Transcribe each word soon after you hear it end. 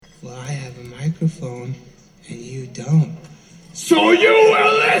Well, I have a microphone, and you don't. So you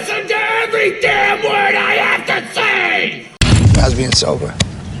will listen to every damn word I have to say! How's being sober?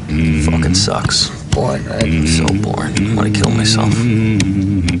 Fucking sucks. Boring, right? So boring. I want to kill myself.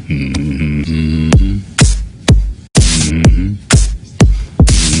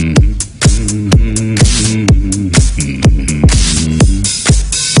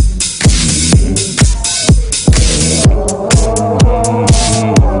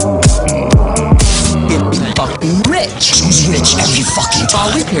 Who's rich every fucking time?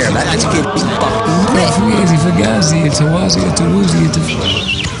 All we care about is getting fucking rich. Fugazi, Fugazi, it's a wazi, it's a woozy, it's a...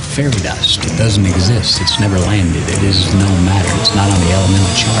 Fairy dust. It doesn't exist. It's never landed. It is no matter. It's not on the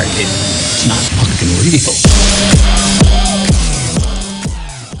elemental chart. It's not fucking real.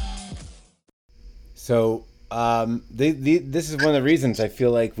 So, this is one of the reasons I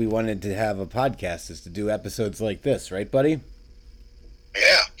feel like we wanted to have a podcast, is to do episodes like this, right, buddy?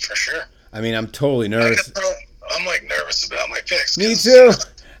 Yeah, for sure. I mean, I'm totally nervous. I'm like nervous about my picks. Me too.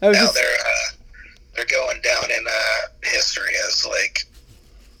 Now they're going down in history as like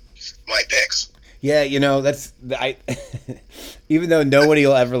my picks. Yeah, you know, even though nobody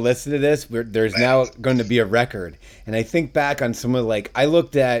will ever listen to this, there's now going to be a record. And I think back on some of, like, I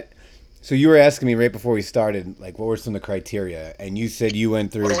looked at, so you were asking me right before we started, like, what were some of the criteria? And you said you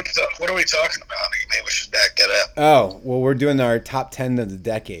went through... What are we talking about? Maybe we should back that up. Oh, well, we're doing our top 10 of the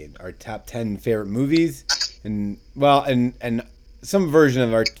decade, our top 10 favorite movies, and some version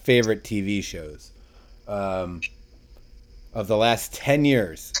of our favorite TV shows of the last 10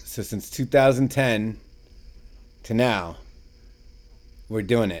 years. So since 2010 to now, we're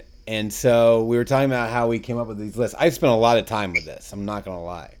doing it. And so we were talking about how we came up with these lists. I've spent a lot of time with this, I'm not going to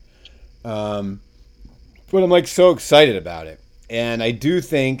lie. But I'm like so excited about it. And I do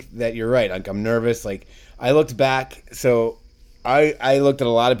think that you're right. Like, I'm nervous. Like, I looked back, so I looked at a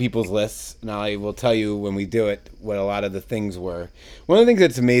lot of people's lists, and I will tell you when we do it what a lot of the things were. One of the things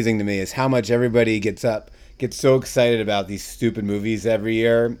that's amazing to me is how much everybody gets so excited about these stupid movies every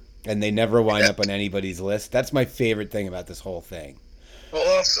year, and they never wind up on anybody's list. That's my favorite thing about this whole thing. Well,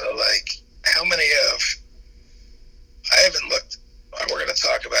 also, like, how many of... I haven't looked... We're going to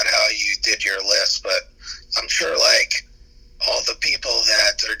talk about how you did your list, but I'm sure, like, all the people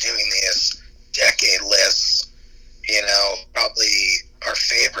that are doing these decade lists, you know, probably are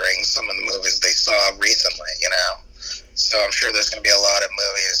favoring some of the movies they saw recently, you know. So I'm sure there's going to be a lot of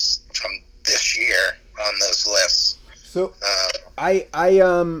movies from this year on those lists. So I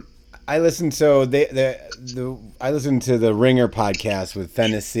listened. So I listened to the Ringer podcast with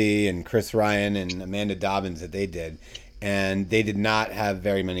Fennessy and Chris Ryan and Amanda Dobbins that they did, and they did not have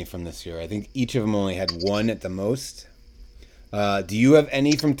very many from this year. I think each of them only had one at the most. Do you have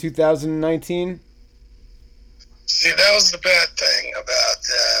any from 2019? See, that was the bad thing about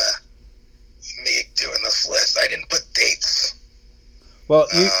me doing this list. I didn't put dates. Well,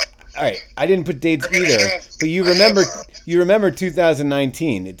 all right. I didn't put dates either. But you remember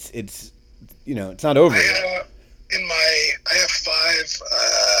 2019. It's you know, it's not over yet. I have 5.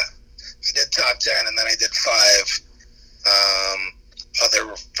 I did top 10, and then I did 5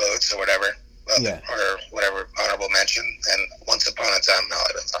 other votes or whatever. Or whatever, honorable mention, and Once Upon a Time in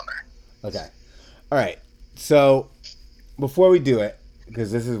Hollywood's on there. Okay. All right. So before we do it,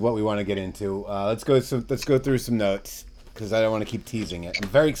 because this is what we want to get into, let's go through some notes, because I don't want to keep teasing it. I'm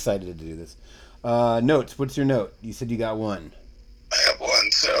very excited to do this. Notes. What's your note? You said you got one. I have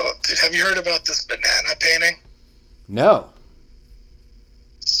one. So, have you heard about this banana painting? No.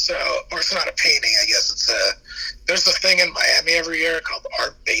 So, or it's not a painting, I guess. There's a thing in Miami every year called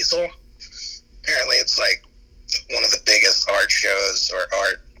Art Basel. Apparently, it's like one of the biggest art shows or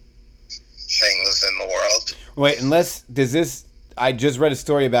art things in the world. Wait, I just read a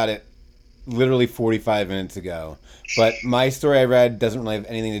story about it literally 45 minutes ago, but my story I read doesn't really have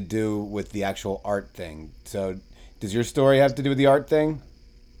anything to do with the actual art thing. So, does your story have to do with the art thing?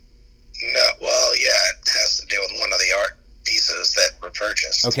 No, well, yeah, it has to do with one of the art pieces that were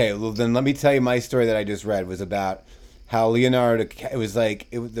purchased. Okay, well then let me tell you my story that I just read was about how Leonardo,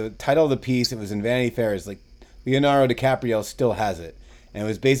 the title of the piece, it was in Vanity Fair, is like, Leonardo DiCaprio still has it. And it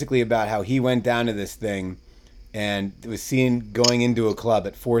was basically about how he went down to this thing and it was seen going into a club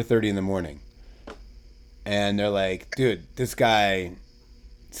at 4:30 in the morning. And they're like, dude, this guy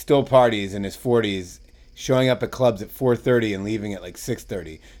still parties in his 40s, showing up at clubs at 4:30 and leaving at like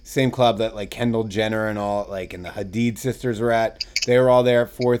 6:30. Same club that like Kendall Jenner and all, like, and the Hadid sisters were at. They were all there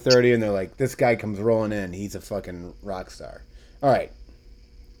at 4:30, and they're like, this guy comes rolling in. He's a fucking rock star. All right,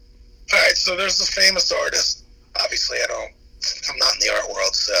 so there's this famous artist. Obviously, I'm not in the art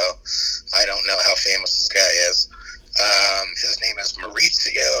world, so I don't know how famous this guy is. His name is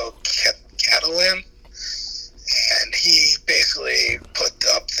Maurizio Catalan, and he basically put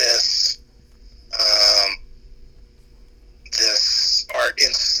up this this art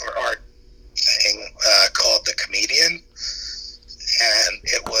thing called The Comedian, and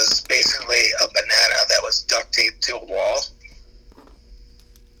it was basically a banana that was duct taped to a wall.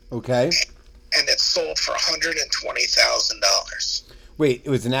 Okay. And it sold for $120,000. Wait, it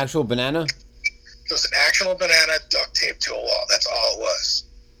was an actual banana? It was an actual banana duct taped to a wall. That's all it was.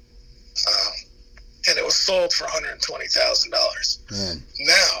 And it was sold for $120,000. Man.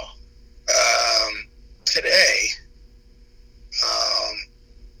 Now, today,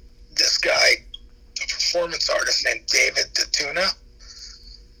 this guy, a performance artist named David DeTuna,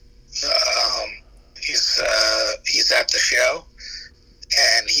 he's at the show,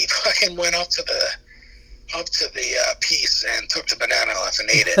 and he fucking went up to the piece and took the banana off and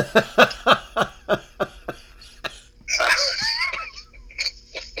ate it.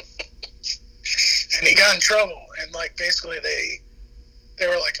 And he got in trouble, and like basically they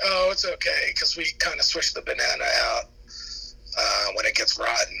were like, "Oh, it's okay," because we kind of switched the banana out when it gets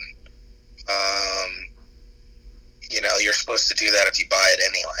rotten. You're supposed to do that if you buy it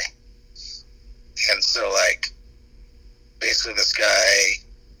anyway. And so, like, basically, this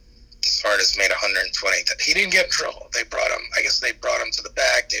artist made 120. He didn't get in trouble. They brought him. I guess they brought him to the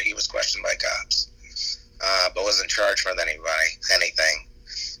back. He was questioned by cops, but wasn't charged with anything.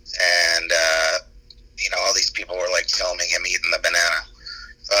 And all these people were like filming him eating the banana.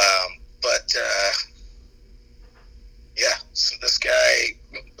 So this guy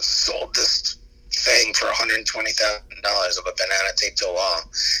sold this thing for $120,000 of a banana taped to a wall,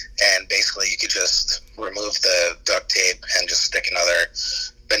 and basically you could just remove the duct tape and just stick another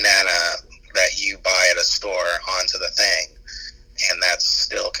banana that you buy at a store onto the thing, and that's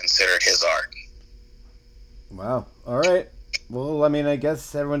still considered his art. Wow. All right. Well, I mean, I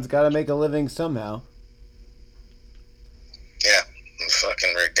guess everyone's got to make a living somehow. Yeah,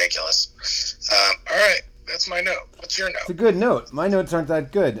 fucking ridiculous. All right, that's my note. What's your note? It's a good note. My notes aren't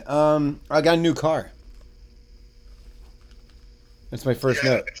that good. I got a new car. That's my first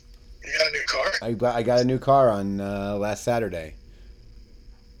note. You got a new car? I got a new car on last Saturday.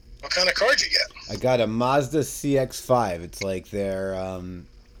 What kind of car did you get? I got a Mazda CX-5. It's like their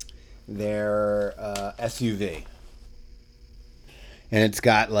SUV, and it's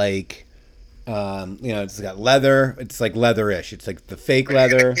got like it's got leather. It's like leatherish. It's like the fake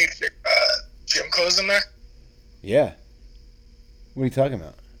leather. Gym clothes in there? Yeah. What are you talking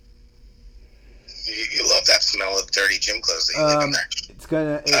about? You love that smell of dirty gym clothes that you leave in there.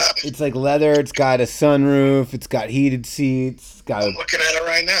 It's like leather. It's got a sunroof. It's got heated seats. It's got I'm looking at it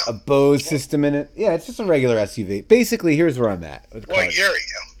right now. a Bose system in it. Yeah, it's just a regular SUV. Basically, here's where I'm at. What year are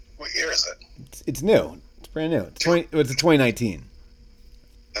you? What year is it? It's new. It's brand new. It's a 2019.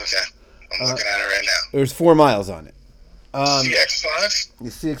 Okay. I'm looking at it right now. There's 4 miles on it. CX-5? The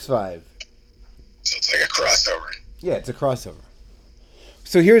CX-5. So it's like a crossover. Yeah, it's a crossover.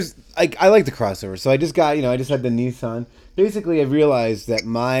 So here's, I like the crossover. So I just got, I just had the Nissan. Basically, I realized that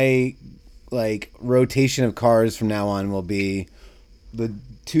my, rotation of cars from now on will be the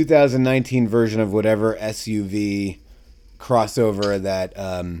 2019 version of whatever SUV crossover that,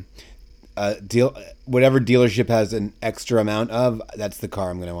 whatever dealership has an extra amount of, that's the car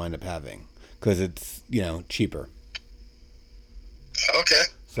I'm going to wind up having. Because it's, cheaper. Okay.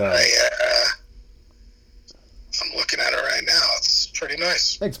 So I'm looking at it right now. It's pretty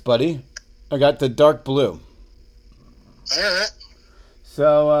nice. Thanks, buddy. I got the dark blue. All right.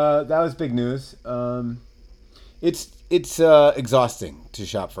 So that was big news. It's exhausting to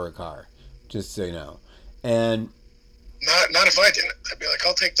shop for a car, just so you know. And not if I did it. I'd be like,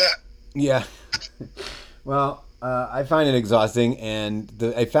 I'll take that. Yeah. Well, I find it exhausting, and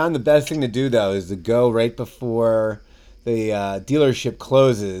I found the best thing to do though is to go right before the dealership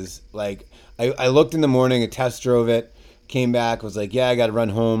closes. Like I looked in the morning, I test drove it, came back, was like, yeah, I got to run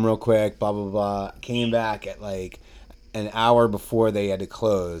home real quick, blah blah blah. Came back at like an hour before they had to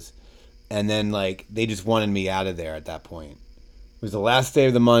close, and then they just wanted me out of there at that point. It was the last day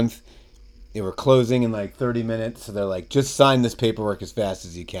of the month. They were closing in 30 minutes, so they're like, just sign this paperwork as fast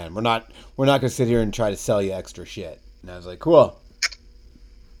as you can. We're not gonna sit here and try to sell you extra shit. And I was like, cool.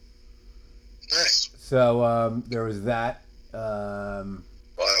 Nice. So there was that. Well,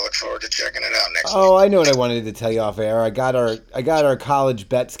 I look forward to checking it out next week. Oh, I know what I wanted to tell you off air. I got our college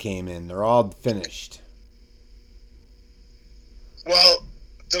bets came in. They're all finished. Well,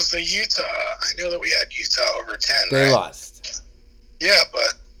 does the Utah? I know that we had Utah over 10. They right? lost. Yeah,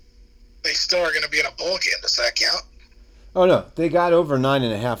 but they still are going to be in a bowl game. Does that count? Oh no, they got over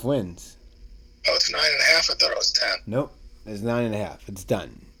 9.5 wins. Oh, it's 9.5. I thought it was 10. Nope, it's 9.5. It's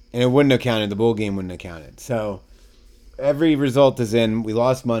done, and it wouldn't have counted. The bowl game wouldn't have counted. So every result is in. We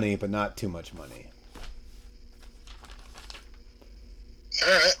lost money, but not too much money.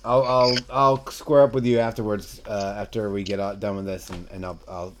 All right. I'll square up with you afterwards after we get done with this, and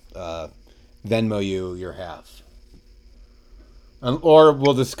I'll Venmo you your half, or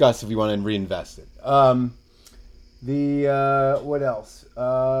we'll discuss if you want to reinvest it. What else?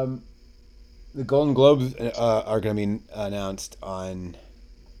 The Golden Globes are going to be announced on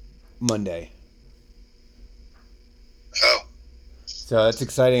Monday. Oh. So that's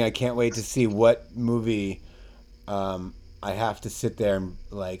exciting. I can't wait to see what movie I have to sit there and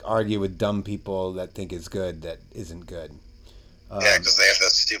like argue with dumb people that think is good that isn't good. Yeah, because they have the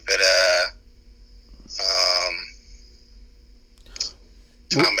stupid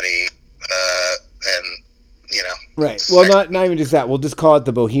comedy and you know. Right. Well, not even just that. We'll just call it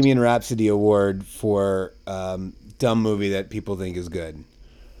the Bohemian Rhapsody Award for dumb movie that people think is good.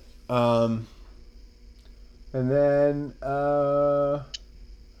 And then I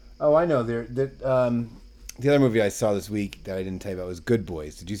know the other movie I saw this week that I didn't tell you about was Good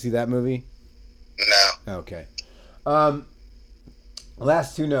Boys. Did you see that movie? No. Okay.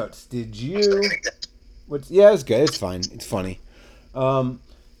 Last two notes. Did you? Yeah, it was good. It's fine. It's funny.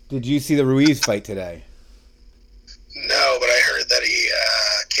 Did you see the Ruiz fight today? No, but I heard that he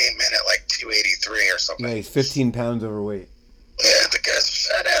came in at like 283 or something. Yeah, he's 15 pounds overweight. Yeah, the guy's a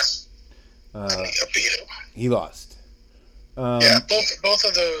fat ass. And he beat him. He lost. Yeah, both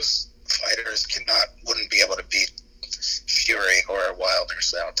of those fighters wouldn't be able to beat Fury or Wilder,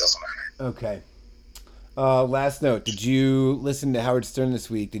 so it doesn't matter. Okay. Last note. Did you listen to Howard Stern this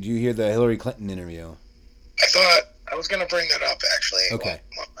week? Did you hear the Hillary Clinton interview? I thought I was going to bring that up, actually. Okay.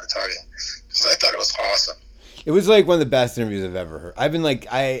 While I'm talking, because I thought it was awesome. It was like one of the best interviews I've ever heard. I've been like,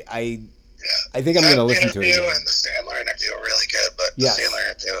 I think I'm going to listen to it again. And the Sandler interview are really good, but the Sandler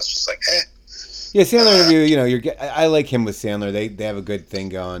interview was just like, eh. Yeah, Sandler interview, I like him with Sandler. They have a good thing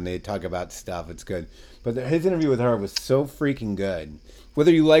going. They talk about stuff. It's good. But his interview with her was so freaking good.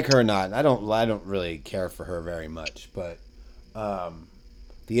 Whether you like her or not, I don't really care for her very much. But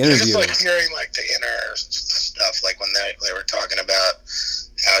the interview, I just like hearing like the inner stuff, like when they were talking about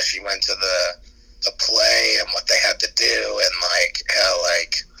how she went to the play and what they had to do, and like how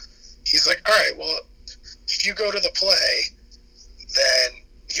like he's like, all right, well, if you go to the play, then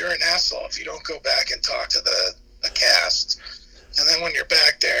you're an asshole if you don't go back and talk to the cast. And then when you're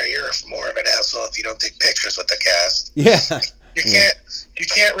back there, you're more of an asshole if you don't take pictures with the cast. Yeah. You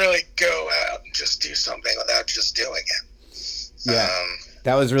can't really go out and just do something without just doing it. Yeah.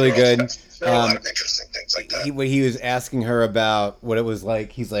 That was really good. There are a lot of interesting things like that. He was asking her about what it was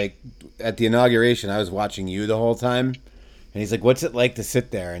like. He's like, at the inauguration, I was watching you the whole time. And he's like, what's it like to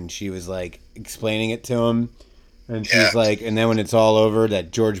sit there? And she was like explaining it to him. And she's like, and then when it's all over,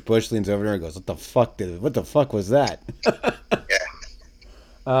 that George Bush leans over to her and goes, what the fuck was that?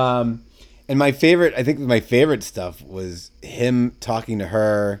 Yeah. And I think my favorite stuff was him talking to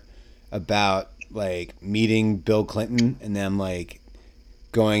her about like meeting Bill Clinton and them like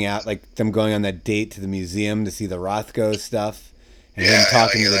going out, like them going on that date to the museum to see the Rothko stuff, and him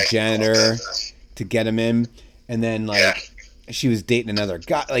talking to the janitor to get him in, and then like she was dating another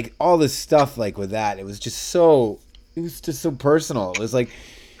guy, like all this stuff like with that. It was just so personal. It was like,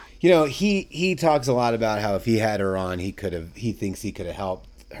 he talks a lot about how if he had her on, he thinks he could have helped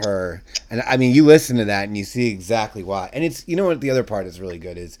her. And I mean, you listen to that and you see exactly why. And it's, what the other part is really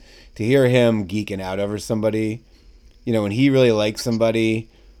good is to hear him geeking out over somebody. When he really likes somebody,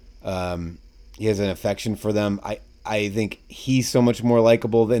 he has an affection for them. I think he's so much more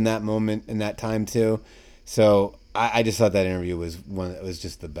likable in that moment, in that time too. So I just thought that interview was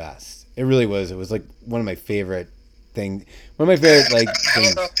just the best. It really was. It was like one of my favorite things. One of my favorite How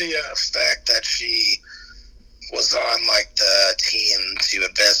things. about the fact that she was on like the team to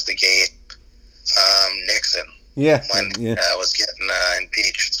investigate Nixon? Yeah. When was getting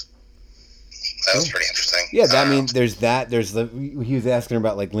impeached. That was pretty interesting. Yeah, I mean, there's that. He was asking her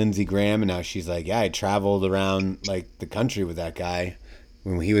about like Lindsey Graham, and now she's like, yeah, I traveled around like the country with that guy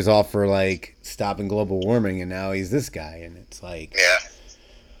when he was all for like stopping global warming, and now he's this guy, and it's like,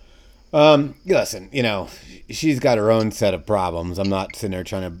 listen, she's got her own set of problems. I'm not sitting there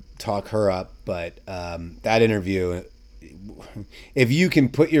trying to talk her up, but that interview, if you can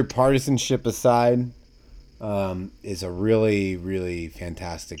put your partisanship aside, is a really, really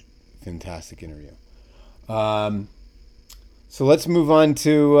fantastic interview. So let's move on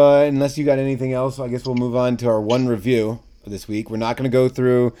to, unless you got anything else, I guess we'll move on to our one review this week. We're not going to go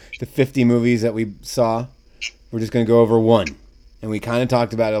through the 50 movies that we saw. We're just going to go over one. and we kind of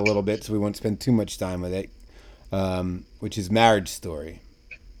talked about it a little bit, so we won't spend too much time with it, which is Marriage Story.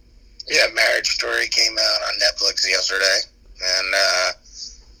 Yeah, Marriage Story came out on Netflix yesterday, and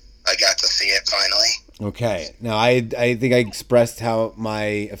I got to see it finally. Okay. Now, I think I expressed how my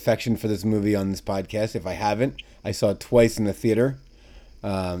affection for this movie on this podcast. If I haven't, I saw it twice in the theater.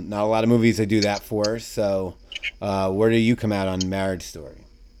 Not a lot of movies I do that for, so where do you come out on Marriage Story?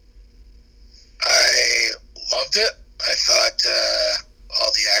 I loved it. I thought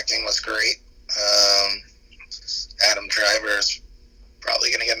all the acting was great. Adam Driver's probably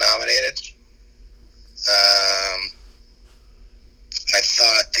going to get nominated. I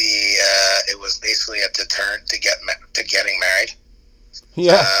thought it was basically a deterrent to getting married.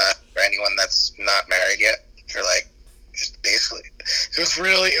 Yeah. For anyone that's not married yet, you're like, just basically,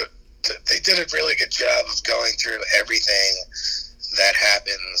 they did a really good job of going through everything that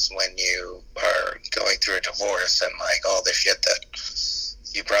happens when you are going through a divorce and like all the shit that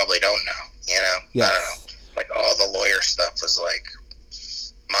you probably don't know, you know? Yes. I don't know. Like all the lawyer stuff was like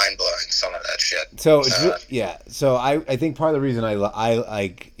mind blowing, some of that shit. So it's yeah. So I think part of the reason I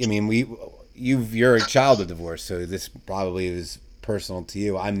like, I mean, you're a child of divorce, so this probably is personal to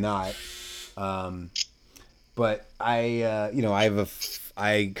you. I'm not, but I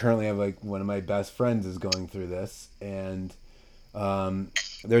currently have like one of my best friends is going through this, and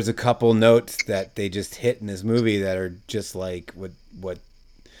there's a couple notes that they just hit in this movie that are just like what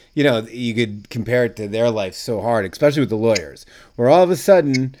you know, you could compare it to their life so hard, especially with the lawyers, where all of a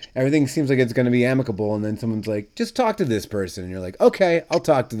sudden everything seems like it's going to be amicable, and then someone's like, just talk to this person, and you're like, okay, I'll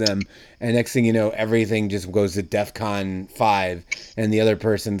talk to them, and next thing you know, everything just goes to DEFCON 5, and the other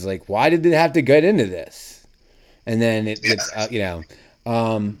person's like, why did it have to get into this? And then it gets,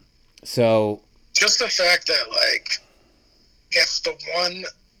 so just the fact that like if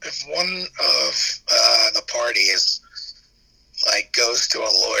one of the parties like goes to a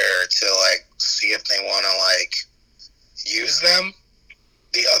lawyer to like see if they want to like use them,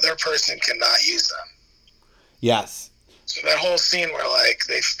 the other person cannot use them. Yes. So that whole scene where like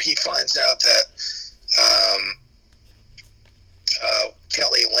he finds out that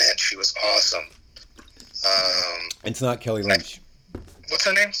Kelly Lynch, she was awesome. It's not Kelly Lynch. What's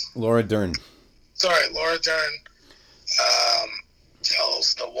her name? Laura Dern. Sorry, Laura Dern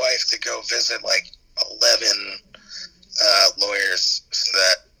tells the wife to go visit like 11 lawyers so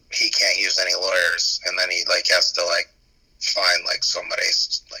that he can't use any lawyers, and then he like has to like find like somebody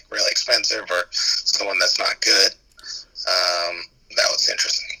like really expensive or someone that's not good. That was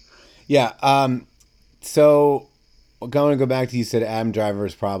interesting. Yeah. So I'm going to go back to, you said Adam Driver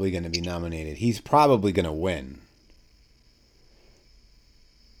is probably going to be nominated. He's probably going to win.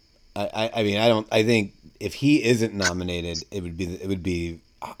 I mean, I think if he isn't nominated, it would be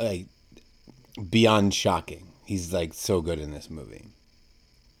like beyond shocking. He's like so good in this movie.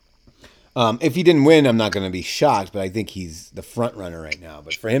 If he didn't win, I'm not going to be shocked, but I think he's the front runner right now.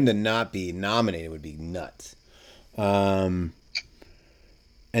 But for him to not be nominated would be nuts. And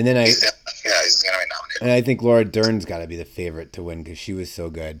then he's going to be nominated. And I think Laura Dern's got to be the favorite to win because she was so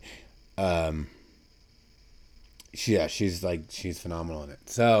good. She's phenomenal in it.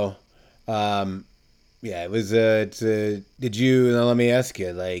 So, yeah, it was. Did you? Now let me ask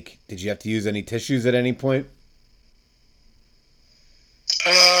you. Like, did you have to use any tissues at any point?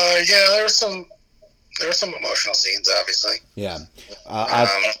 Yeah, there were some emotional scenes, obviously. Yeah,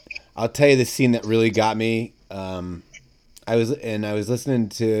 I'll tell you the scene that really got me. I was listening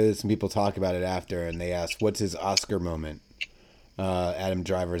to some people talk about it after, and they asked, "What's his Oscar moment?" Adam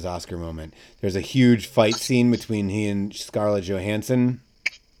Driver's Oscar moment. There's a huge fight scene between he and Scarlett Johansson.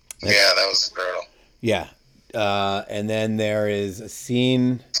 Yeah, that was brutal. Yeah, and then there is a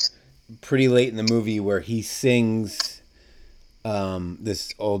scene pretty late in the movie where he sings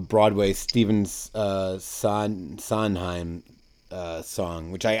this old Broadway Stephen Sondheim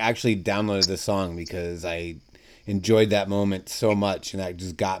song, which I actually downloaded the song because I enjoyed that moment so much, and that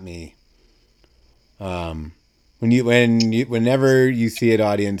just got me. Whenever you see an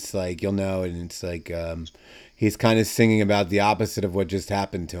audience, like, you'll know, and it's like he's kind of singing about the opposite of what just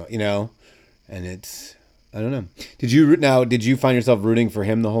happened to him, you know, and it's, I don't know. Did you find yourself rooting for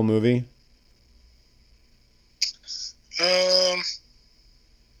him the whole movie?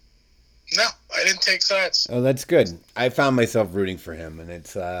 No, I didn't take sides. Oh, that's good. I found myself rooting for him, and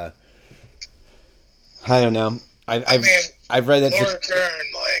it's I don't know. I've read that. Laura Dern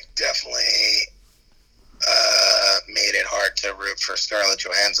definitely made it hard to root for Scarlett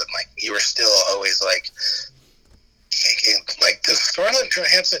Johansson. Like, you were still always thinking, does Scarlett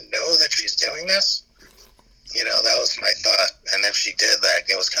Johansson know that she's doing this? You know, that was my thought. And if she did that,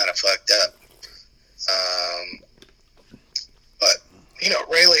 it was kind of fucked up. But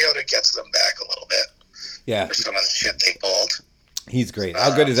Ray Liotta gets them back a little bit Yeah, for some of the shit they pulled. he's great.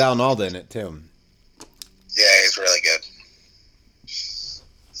 How good is Alan Alda in it too? Yeah, he's really good.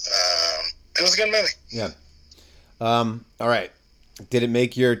 It was a good movie. Yeah. All right. Did it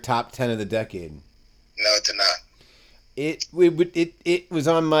make your top 10 of the decade? No, it did not. It was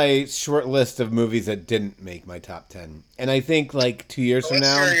on my short list of movies that didn't make my top 10. And I think like 2 years from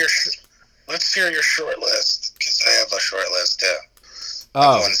now. Let's hear your short list, because I have a short list too.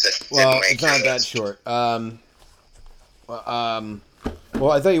 Oh, well, it's not that short. Well,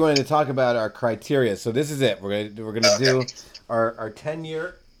 I thought you wanted to talk about our criteria. So this is it. We're gonna do our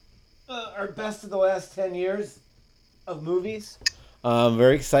 10-year, our best of the last 10 years of movies. I'm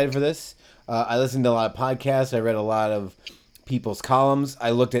very excited for this. I listened to a lot of podcasts. I read a lot of people's columns.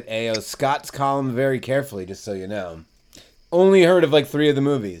 I looked at A.O. Scott's column very carefully, just so you know. Only heard of like 3 of the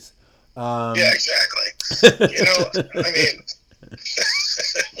movies. Yeah, exactly. I mean,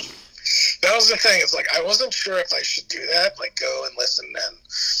 that was the thing. It's like I wasn't sure if I should do that, like go and listen and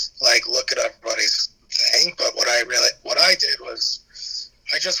like look at everybody's thing. But what I did was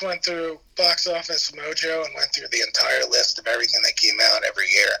I just went through Box Office Mojo and went through the entire list of everything that came out every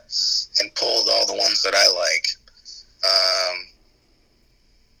year and pulled all the ones that I like,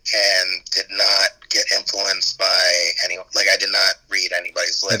 and did not get influenced by anyone. Like I did not read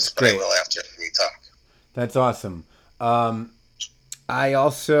anybody's list, but I will after we talk. That's awesome. I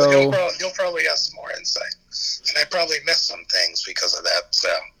also you'll probably have some more insight, and I probably missed some things because of that. So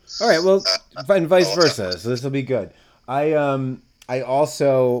all right, well, and vice versa. So this will be good. I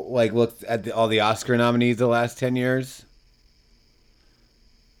also like looked at all the Oscar nominees the last 10 years.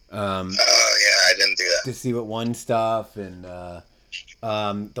 Oh yeah, I didn't do that to see what won stuff, and the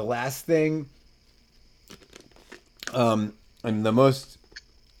last thing, and the most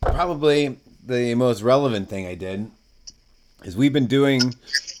relevant thing I did is we've been doing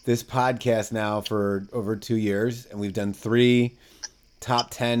this podcast now for over 2 years, and we've done 3 top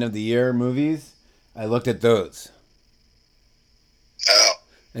 10 of the year movies. I looked at those. Oh.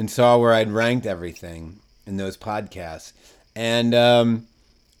 And saw where I'd ranked everything in those podcasts. And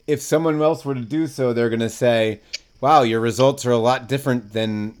if someone else were to do so, they're going to say, wow, your results are a lot different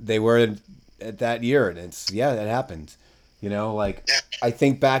than they were at that year. And it's, yeah, that happens. Like, I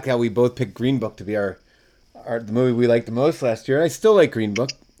think back how we both picked Green Book to be the movie we liked the most last year. I still like Green Book,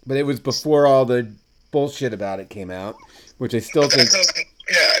 but it was before all the bullshit about it came out, which I still think...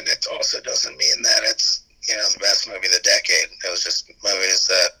 Yeah, and it also doesn't mean that it's, the best movie of the decade. It was just movies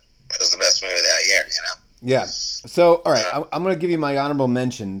that was the best movie of that year, Yeah. So, all right, I'm going to give you my honorable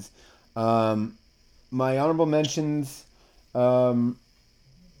mentions. My honorable mentions, and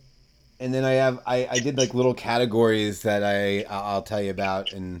then I did like little categories that I'll tell you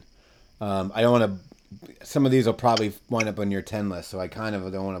about, and I don't want to. Some of these will probably wind up on your 10 list, so I kind of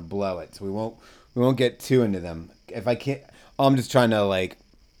don't want to blow it. So we won't get too into them. If I can't, I'm just trying to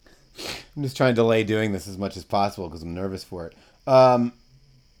delay doing this as much as possible because I'm nervous for it. I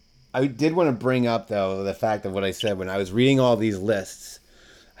did want to bring up, though, the fact of what I said when I was reading all these lists,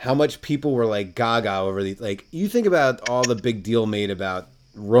 how much people were like gaga over these. Like, you think about all the big deal made about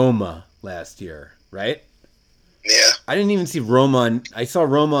Roma last year, right? Yeah. I didn't even see Roma I saw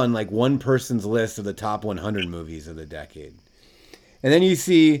Roma on like one person's list of the top 100 movies of the decade. And then you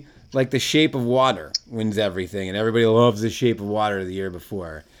see like The Shape of Water wins everything, and everybody loves The Shape of Water the year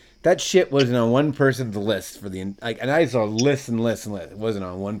before. That shit wasn't on one person's list for and I saw lists and lists and lists. It wasn't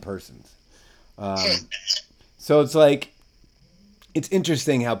on one person's. So it's like, it's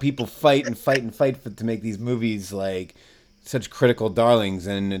interesting how people fight to make these movies like such critical darlings,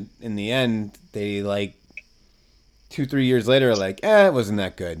 and in the end, they like 2-3 years later are like, it wasn't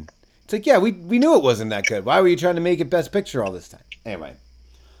that good. It's like, yeah, we knew it wasn't that good. Why were you trying to make it Best Picture all this time? Anyway,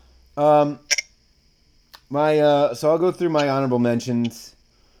 so I'll go through my honorable mentions.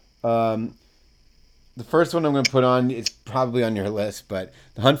 The first one I'm going to put on is probably on your list, but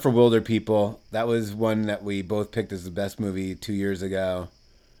The Hunt for Wilder People. That was one that we both picked as the best movie 2 years ago.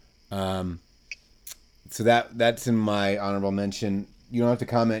 So that's in my honorable mention. You don't have to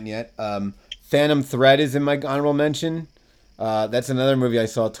comment yet. Phantom Thread is in my honorable mention. That's another movie I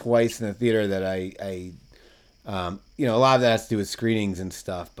saw twice in the theater that I a lot of that has to do with screenings and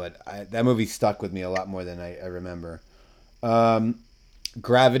stuff, but that movie stuck with me a lot more than I remember.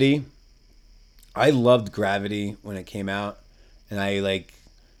 Gravity. I loved Gravity when it came out, and I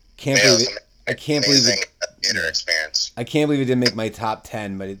can't believe it. I can't believe it. Theater experience. I can't believe it didn't make my top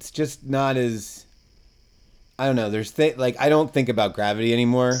 10, but it's just not as. I don't know. I don't think about Gravity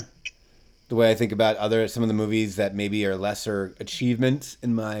anymore the way I think about some of the movies that maybe are lesser achievements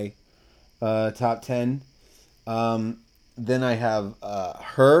in my top 10. then I have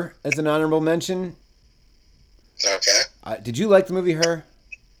Her as an honorable mention. Okay. Did you like the movie Her?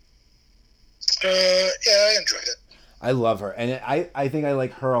 Yeah, I enjoyed it. I love her, and I think I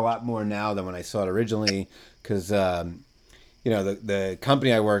like her a lot more now than when I saw it originally, because the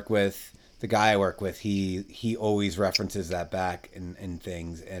company I work with, the guy I work with, he always references that back in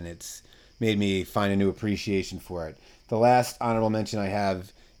things, and it's made me find a new appreciation for it. The last honorable mention I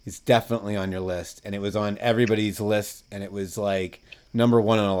have is definitely on your list, and it was on everybody's list, and it was like number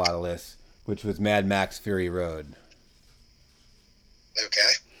one on a lot of lists, which was Mad Max Fury Road.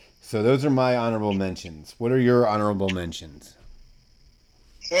 Okay. So those are my honorable mentions. What are your honorable mentions?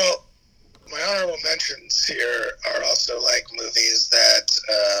 Well, my honorable mentions here are also like movies that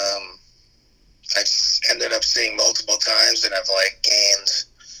I've ended up seeing multiple times and I've like gained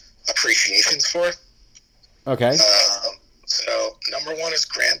appreciations for. Okay. So number one is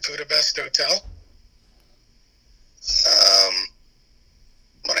Grand Budapest Hotel.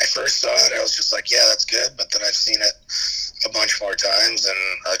 When I first saw it, I was just like, yeah, that's good. But then I've seen it a bunch more times, and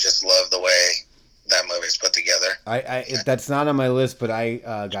I just love the way that movie's put together. That's not on my list, but I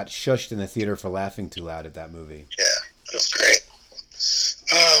got shushed in the theater for laughing too loud at that movie. Yeah, it was great.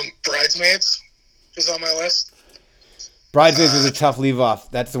 Bridesmaids is on my list. Bridesmaids was a tough leave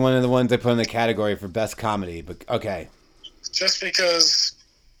off. That's one of the ones I put in the category for best comedy. But okay. Just because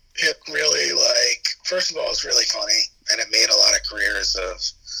it really, like, first of all, it's really funny, and it made a lot of careers of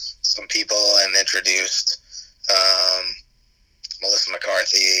some people and introduced Melissa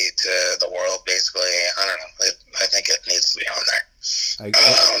McCarthy to the world, basically. I don't know. I think it needs to be on there.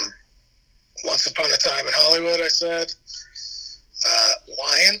 Once Upon a Time in Hollywood, I said.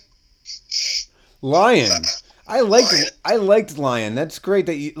 Lion. I liked Lion. That's great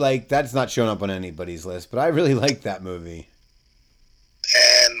that you like. That's not showing up on anybody's list, but I really liked that movie.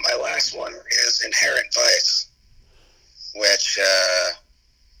 And my last one is Inherent Vice, which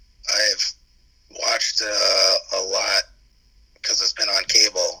I've watched a lot because it's been on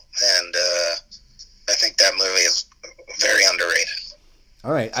cable, and I think that movie is very underrated.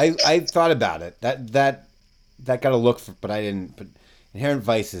 All right, I thought about it. That got a look for, but I didn't. But Inherent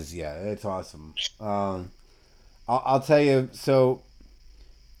Vices, yeah, it's awesome. I'll tell you. So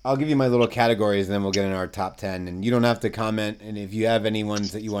I'll give you my little categories, and then we'll get in our top 10. And you don't have to comment. And if you have any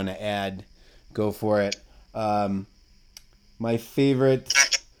ones that you want to add, go for it. My favorite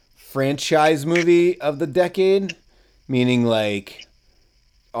franchise movie of the decade, meaning like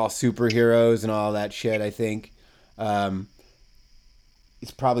all superheroes and all that shit, I think,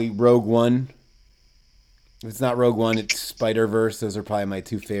 it's probably Rogue One. If it's not Rogue One, it's Spider-Verse. Those are probably my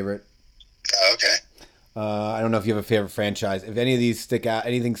two favorite. Okay. I don't know if you have a favorite franchise. If any of these stick out,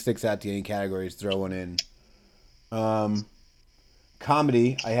 anything sticks out to you, any categories, throw one in.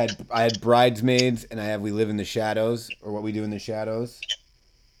 Comedy, I had Bridesmaids, and I have We Live in the Shadows, or What We Do in the Shadows.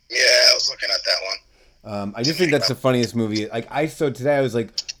 Yeah, I was looking at that one. I just think that's the funniest movie. Today I was like,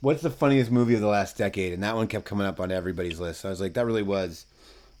 what's the funniest movie of the last decade? And that one kept coming up on everybody's list. So I was like, that really was.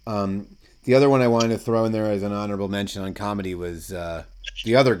 The other one I wanted to throw in there as an honorable mention on comedy was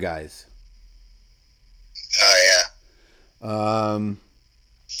The Other Guys. Oh, yeah.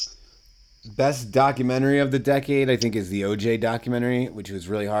 Best documentary of the decade, I think, is the OJ documentary, which was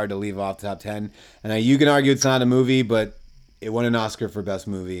really hard to leave off top 10. And you can argue it's not a movie, but it won an Oscar for best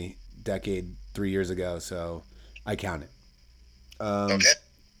movie decade 3 years ago, so I count it. Okay.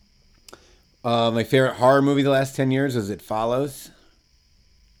 My favorite horror movie the last 10 years is It Follows.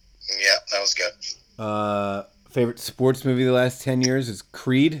 Yeah, that was good. Favorite sports movie the last 10 years is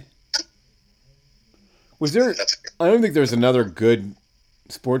Creed. Was there? I don't think there's another good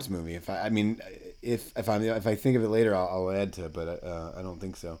sports movie. If I think of it later, I'll add to it, but I don't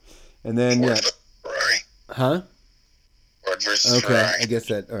think so. And then Ferrari. Huh? Ford versus Okay, Ferrari. I guess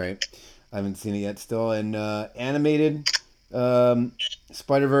that. All right, I haven't seen it yet. Still, and animated,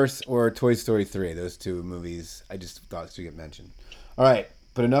 Spider-Verse or Toy Story 3. Those two movies I just thought should get mentioned. All right,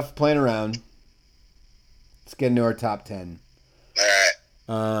 but enough playing around. Let's get into our top 10.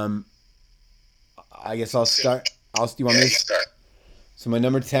 All right. I guess I'll start. You want me to start? So my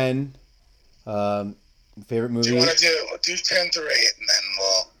number 10, favorite movie. Do you want to do 10 through 8, and then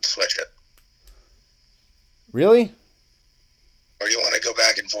we'll switch it? Really? Or you want to go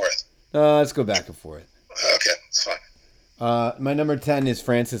back and forth? Let's go back and forth. Okay, it's fine. My number 10 is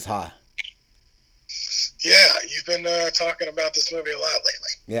Frances Ha. Yeah, you've been talking about this movie a lot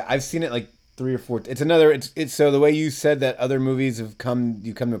lately. Yeah, I've seen it like 3 or 4. It's so the way you said that other movies you come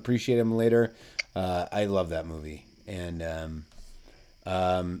to appreciate them later. I love that movie, and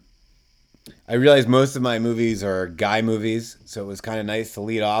I realize most of my movies are guy movies, so it was kind of nice to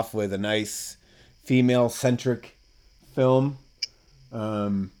lead off with a nice female-centric film. Yeah,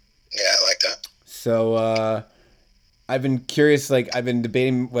 I like that. So I've been curious. Like I've been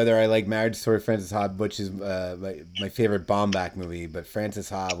debating whether I like Marriage Story of Francis Ha, which is my favorite Baumbach movie, but Francis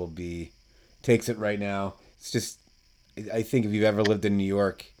Ha takes it right now. It's just, I think if you've ever lived in New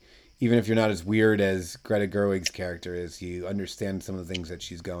York, even if you're not as weird as Greta Gerwig's character is, you understand some of the things that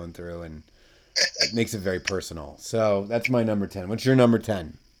she's going through, and it makes it very personal. So that's my number 10. What's your number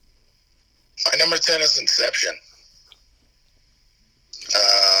 10? My number 10 is Inception.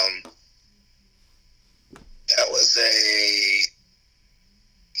 That was a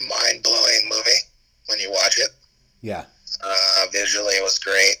mind-blowing movie when you watch it. Yeah. Visually, it was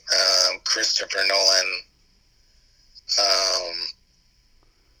great. Christopher Nolan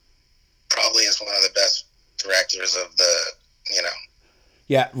probably is one of the best directors of the,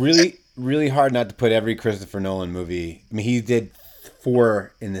 Yeah, really, really hard not to put every Christopher Nolan movie. I mean, he did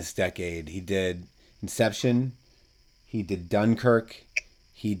 4 in this decade. He did Inception. He did Dunkirk.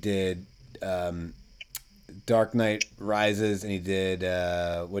 He did Dark Knight Rises, and he did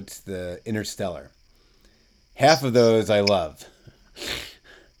Interstellar. Half of those I love,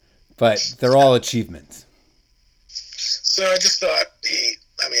 but they're all achievements. So I just thought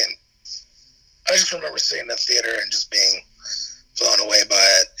I just remember seeing the theater and just being blown away by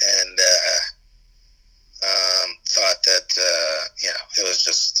it, and thought that it was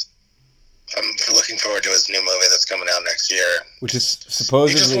just. I'm looking forward to his new movie that's coming out next year. Which is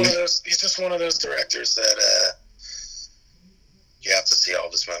supposedly he's just one of those directors that you have to see all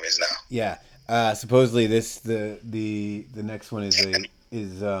of his movies now. Yeah. Supposedly the next one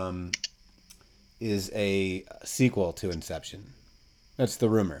is a sequel to Inception. That's the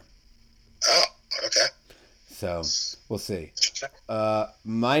rumor. Oh, okay. So we'll see.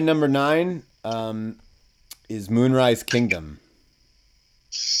 My number 9 is Moonrise Kingdom.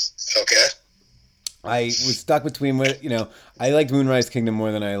 Okay. I was stuck between I liked Moonrise Kingdom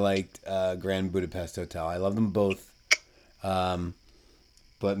more than I liked Grand Budapest Hotel. I love them both.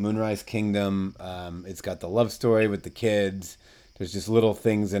 But Moonrise Kingdom, it's got the love story with the kids. There's just little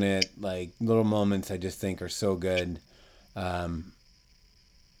things in it, like little moments I just think are so good.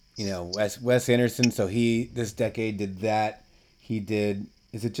 Wes Anderson, so this decade did that. He did,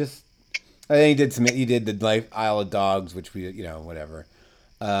 I think he did the Isle of Dogs, which whatever.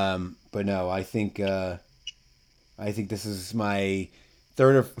 But no, I think this is my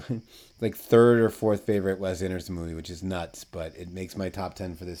third or fourth favorite Wes Anderson movie, which is nuts, but it makes my top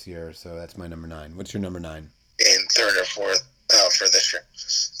 10 for this year, so that's my number 9. What's your number 9? In third or fourth for this year.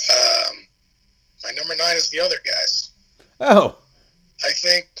 My number 9 is The Other Guys. Oh. I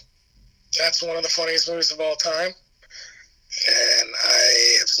think that's one of the funniest movies of all time, and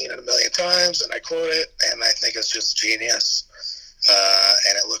I have seen it a million times, and I quote it, and I think it's just genius.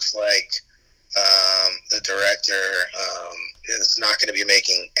 And it looks like the director is not going to be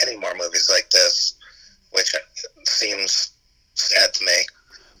making any more movies like this, which seems sad to me.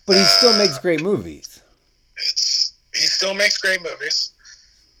 But he still makes great movies. He still makes great movies,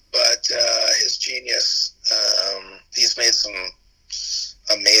 but his genius, he's made some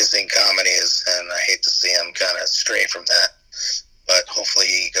amazing comedies, and I hate to see him kind of stray from that. But hopefully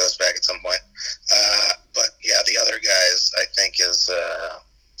he goes back at some point. But yeah, The Other Guys, I think, is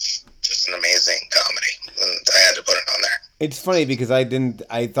just an amazing comedy. And I had to put it on there. It's funny because I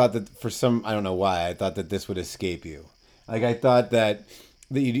thought that I don't know why, I thought that this would escape you. Like, I thought that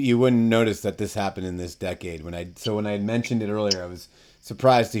you wouldn't notice that this happened in this decade. When I mentioned it earlier, I was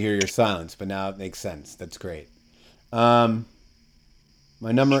surprised to hear your silence, but now it makes sense. That's great. My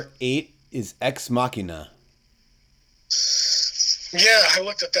number 8 is Ex Machina. Yeah, I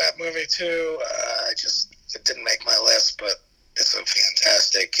looked at that movie too. It didn't make my list, but it's a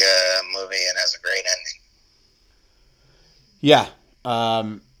fantastic movie and has a great ending. Yeah.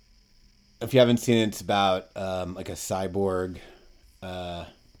 If you haven't seen it, it's about like a cyborg.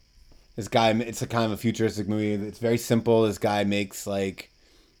 This guy, it's a kind of a futuristic movie. It's very simple. This guy makes like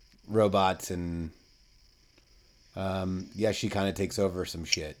robots, and she kind of takes over some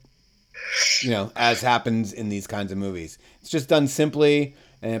shit. As happens in these kinds of movies. It's just done simply,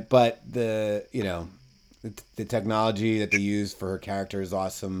 but the technology that they use for her character is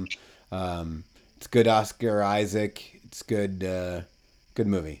awesome. It's good Oscar Isaac. It's good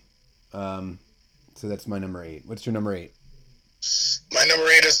movie. So that's my number 8. What's your number 8? My number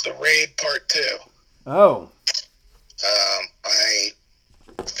 8 is The Raid Part 2. Oh. I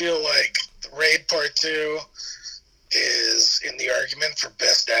feel like The Raid Part 2 is in the argument for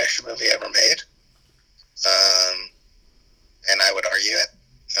best action movie ever made. And I would argue it.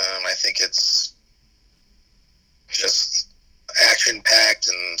 I think it's just action-packed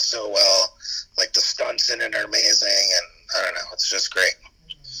and so well. Like, the stunts in it are amazing, and I don't know, it's just great.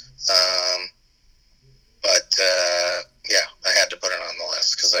 But yeah, I had to put it on the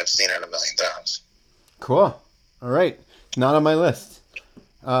list because I've seen it a million times. Cool. All right. Not on my list.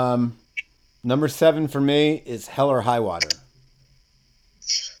 Number 7 for me is Hell or High Water.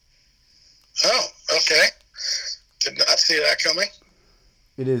 Oh, okay. Did not see that coming.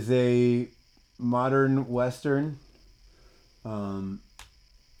 It is a modern Western.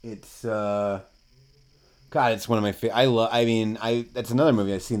 It's God, it's one of my favorite. That's another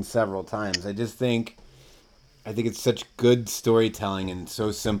movie I've seen several times. I think it's such good storytelling and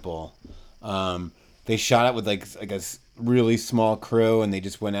so simple. They shot it with like a really small crew, and they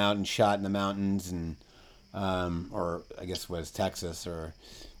just went out and shot in the mountains, and or I guess it was Texas or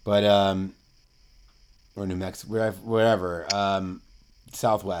New Mexico, wherever,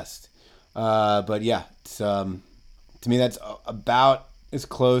 Southwest. But yeah, it's to me that's about as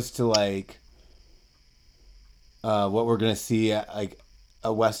close to like what we're gonna see at, like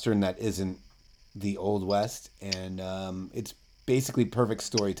a Western that isn't the Old West, and it's basically perfect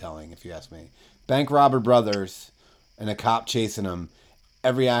storytelling, if you ask me. Bank robber brothers and a cop chasing them.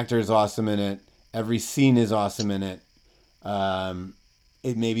 Every actor is awesome in it. Every scene is awesome in it.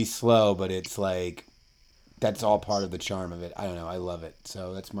 It may be slow, but it's like that's all part of the charm of it. I don't know. I love it.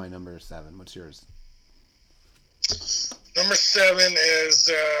 So that's my number 7. What's yours? Number 7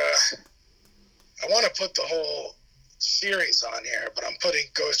 is I want to put the whole series on here, but I'm putting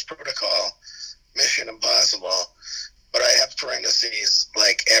Ghost Protocol, Mission Impossible, but I have parentheses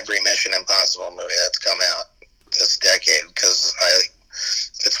like every Mission Impossible movie that's come out this decade, because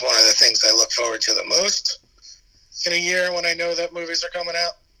it's one of the things I look forward to the most in a year when I know that movies are coming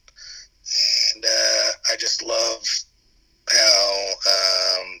out. And I just love how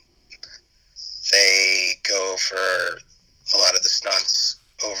they go for a lot of the stunts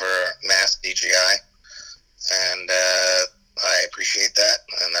over mass CGI, and I appreciate that,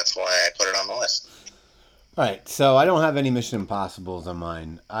 and that's why I put it on the list. All right, so I don't have any Mission Impossibles on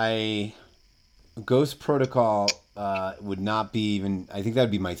mine. Ghost Protocol would not be even. I think that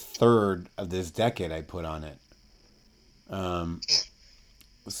would be my 3rd of this decade I put on it.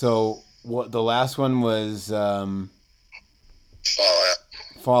 So what the last one was? Fallout.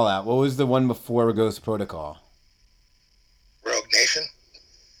 Fallout. What was the one before Ghost Protocol? Rogue Nation.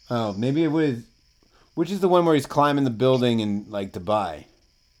 Oh, maybe it was. Which is the one where he's climbing the building in like Dubai?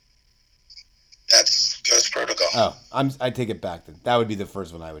 That's Ghost Protocol. Oh, I take it back then. That would be the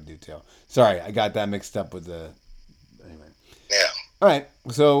first one I would do too. Sorry, I got that mixed up with the. Anyway. Yeah. All right.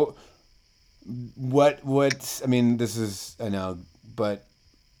 So, what? I mean, this is I know, but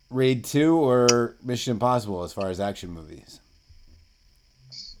Raid 2 or Mission Impossible as far as action movies?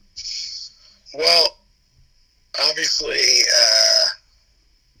 Well, obviously,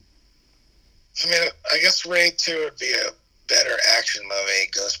 I mean, I guess Raid 2 would be a better action movie.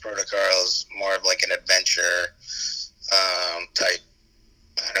 Ghost Protocol is more of like an adventure type.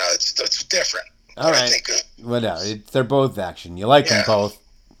 I don't know. It's different. All right. I think, whatever. They're both action. You like them both.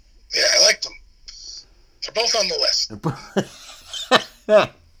 Yeah, I like them. They're both on the list.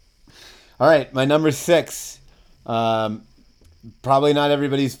 All right, my number 6. Probably not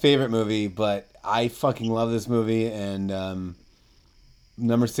everybody's favorite movie, but I fucking love this movie, and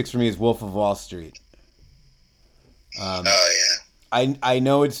number 6 for me is Wolf of Wall Street. Oh yeah. I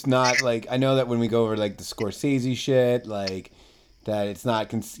know it's not like I know that when we go over like the Scorsese shit, like that it's not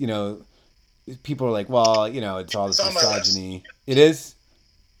people are like, well, it's all this misogyny. It is.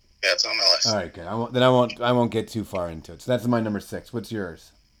 Yeah, it's on my list. All right, good. I won't get too far into it. So that's my number 6. What's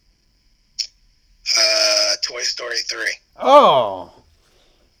yours? Toy Story 3. Oh.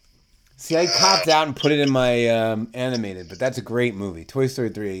 See, I copped out and put it in my animated, but that's a great movie. Toy Story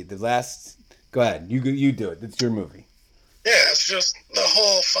 3. The last. Go ahead. You do it. It's your movie. Yeah, it's just the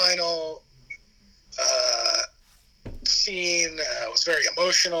whole final scene was very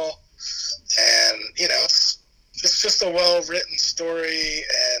emotional, and it's just a well-written story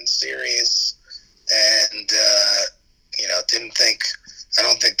and series, and I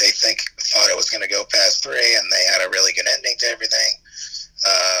don't think they thought it was going to go past 3, and they had a really good ending to everything.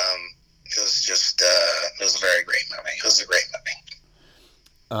 It was just it was a very great movie. It was a great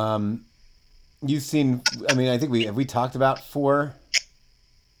movie. You've seen, I mean, I think have we talked about 4?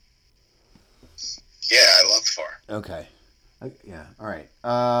 Yeah, I love 4. Okay. Yeah, all right.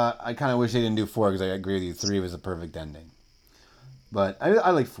 I kind of wish they didn't do 4 because I agree with you. 3 was a perfect ending. But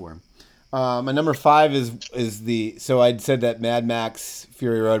I like 4. My number 5 is so I'd said that Mad Max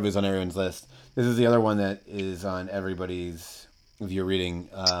Fury Road was on everyone's list. This is the other one that is on everybody's, if you're reading,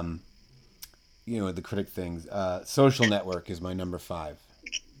 the critic things. Social Network is my number 5.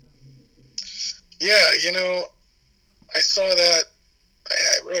 Yeah, I saw that.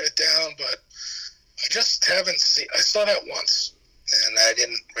 I wrote it down, but I just haven't seen. I saw that once, and I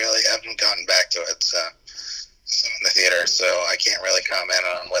haven't gotten back to it. So it's in the theater, so I can't really comment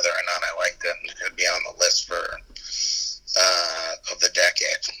on whether or not I liked it. It could be on the list for of the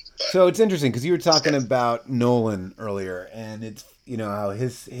decade. But, So it's interesting because you were talking about Nolan earlier, and it's how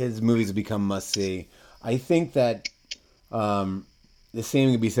his movies have become must see. I think that the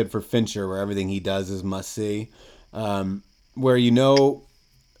same could be said for Fincher, where everything he does is must see. Where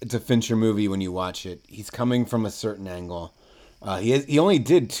it's a Fincher movie when you watch it. He's coming from a certain angle. He only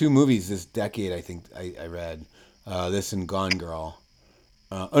did 2 movies this decade, I think I read. This and Gone Girl.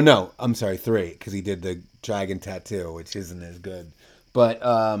 Oh no, I'm sorry, 3, because he did the Dragon Tattoo, which isn't as good. But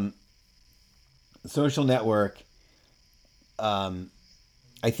Social Network, I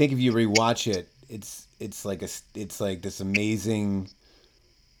think if you rewatch it, it's like this amazing.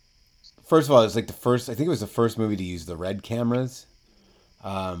 First of all, it's like the first. I think it was the first movie to use the red cameras,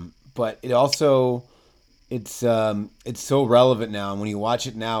 but it also it's so relevant now. And when you watch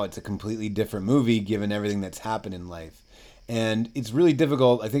it now, it's a completely different movie given everything that's happened in life. And it's really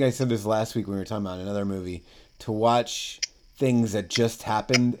difficult. I think I said this last week when we were talking about another movie, to watch things that just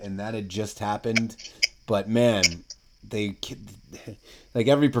happened and that had just happened. But man, like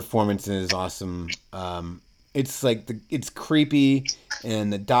every performance is awesome. It's like it's creepy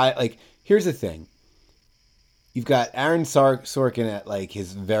and like here's the thing. You've got Aaron Sorkin at like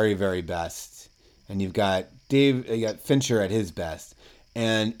his very, very best, and you got Fincher at his best.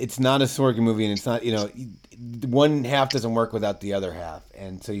 And it's not a Sorkin movie, and it's not, one half doesn't work without the other half.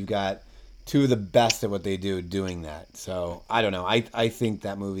 And so you've got 2 of the best at what they do doing that. So I don't know. I think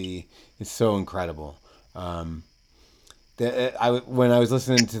that movie is so incredible. When I was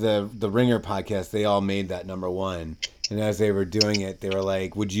listening to the Ringer podcast, they all made that number 1. And as they were doing it, they were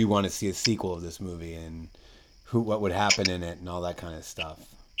like, would you want to see a sequel of this movie? And what would happen in it and all that kind of stuff.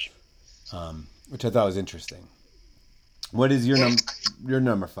 Which I thought was interesting. What is your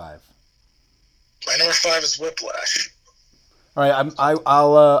number 5? my number 5 is Whiplash. All right,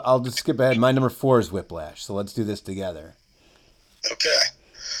 I'll just skip ahead. My number 4 is Whiplash. So let's do this together. Okay.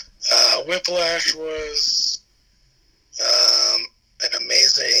 Whiplash was an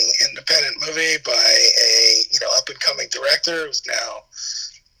amazing independent movie by a up and coming director who's now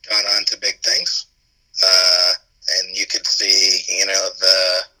gone on to big things. And you could see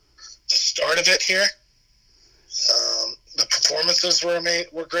the start of it here. The performances were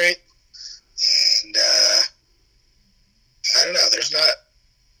great, and I don't know. There's not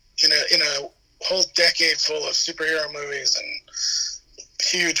in a whole decade full of superhero movies and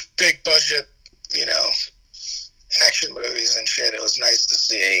huge, big budget, action movies and shit. It was nice to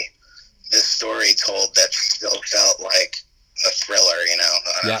see this story told that still felt like a thriller.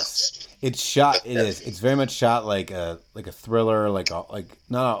 Yes, it's shot. It is. It's very much shot like a thriller, like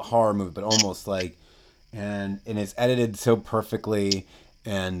not a horror movie, but almost like. And it's edited so perfectly,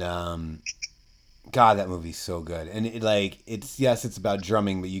 and God, that movie's so good. And it's about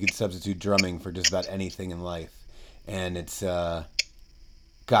drumming, but you could substitute drumming for just about anything in life. And it's God,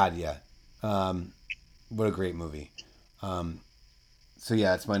 yeah, what a great movie. So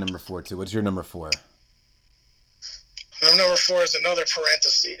yeah, it's my number 4 too. What's your number 4? My number 4 is another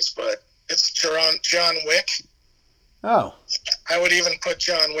parentheses, but it's John Wick. Oh. I would even put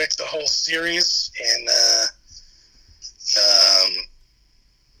John Wick, the whole series, in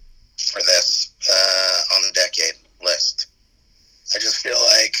for this on the decade list. I just feel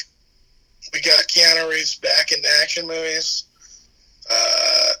like we got Keanu Reeves back into action movies.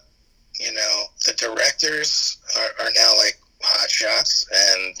 The directors are now like hot shots,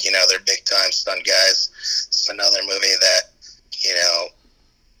 and they're big time stunt guys. It's another movie that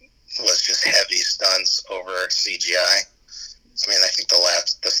was just heavy stunts over CGI. I mean, I think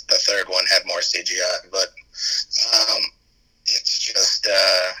the third one had more CGI, but it's just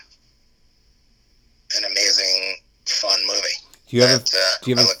an amazing, fun movie. I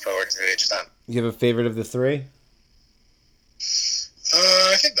look forward to each time. Do you have a favorite of the 3?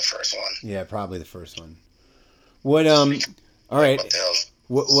 I think the first one. Yeah, probably the first one. What? All right.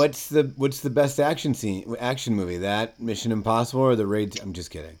 What's the best action movie? That Mission Impossible or The Raid? I'm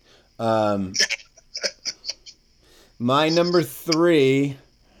just kidding. My number 3,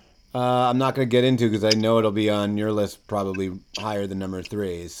 I'm not going to get into because I know it'll be on your list probably higher than number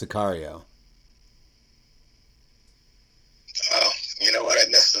 3, is Sicario. Oh, you know what? I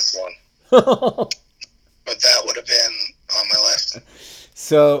missed this one. But that would have been on my list.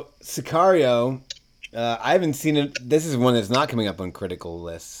 So, Sicario, I haven't seen it. This is one that's not coming up on critical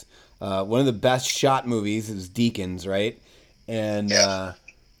lists. One of the best shot movies is Deakins, right? And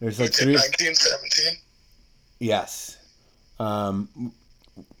There's like It's in 1917. Yes.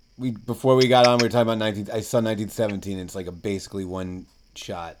 Before we got on, we were talking about I saw 1917. It's like a basically one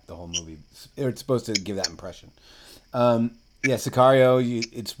shot, the whole movie. It's supposed to give that impression. Yeah, Sicario.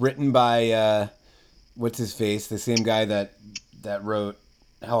 It's written by what's his face, the same guy that wrote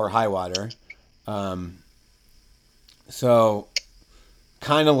Hell or High Water. So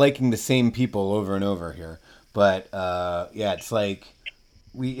kind of liking the same people over and over here. But yeah, it's like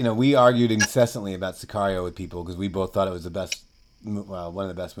we argued incessantly about Sicario with people because we both thought it was the best, one of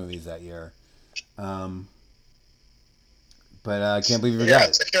the best movies that year. But I can't believe you forgot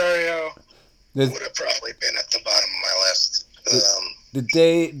it. Sicario would have probably been at the bottom of my list. The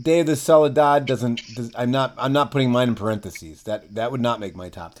Day of the Soledad I'm not putting mine in parentheses. That would not make my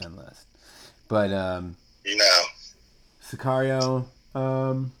top 10 list. But Sicario,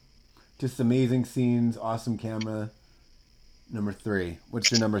 just amazing scenes, awesome camera. Number 3. What's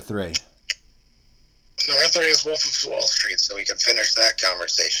your number 3? Number 3 is Wolf of Wall Street, so we can finish that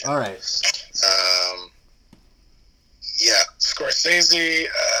conversation. All right. Yeah, Scorsese.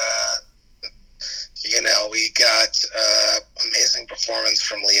 We got amazing performance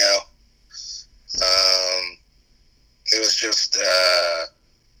from Leo. It was just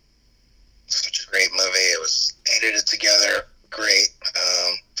such a great movie. It was edited together great.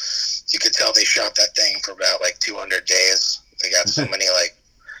 You could tell they shot that thing for about like 200 days. They got so many like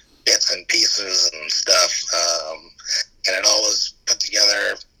bits and pieces and stuff, and it all was put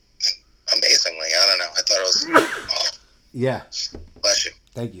together amazingly. I don't know. I thought it was. Yeah. Bless you.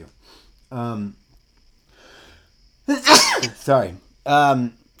 Thank you. Sorry.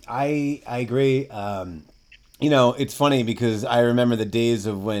 I agree. It's funny because I remember the days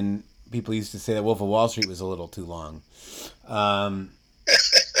of when people used to say that Wolf of Wall Street was a little too long.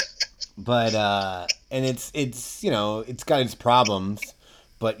 But and it's got its problems,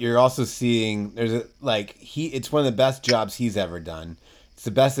 but you're also seeing it's one of the best jobs he's ever done. It's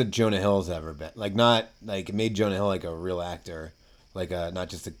the best that Jonah Hill's ever been. Like, not like it made Jonah Hill like a real actor, like not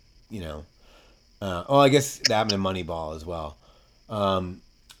just a I guess that happened in Moneyball as well. And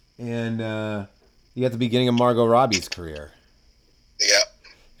you got the beginning of Margot Robbie's career. Yeah.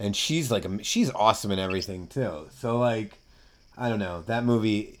 And she's she's awesome in everything too. So like, I don't know, that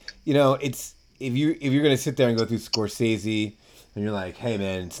movie. It's if you're gonna sit there and go through Scorsese and you're like, hey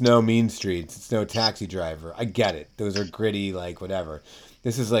man, it's no Mean Streets, it's no Taxi Driver. I get it. Those are gritty, like whatever.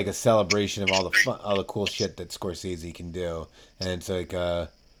 This is like a celebration of all the fun, all the cool shit that Scorsese can do, and it's like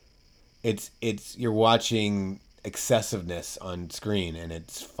it's you're watching excessiveness on screen and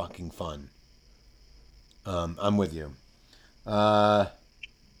it's fucking fun. I'm with you. All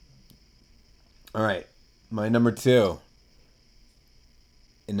right, my number 2,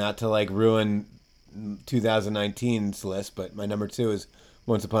 and not to like ruin 2019's list, but my number 2 is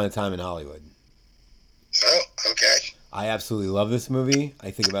Once Upon a Time in Hollywood. Oh, okay. I absolutely love this movie.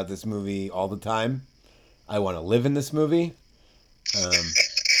 I think about this movie all the time. I want to live in this movie.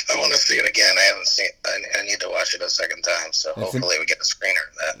 I want to see it again. I haven't seen it. I need to watch it a second time, so hopefully we get a screener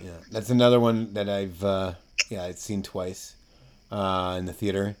of that. Yeah, that's another one that I've seen twice in the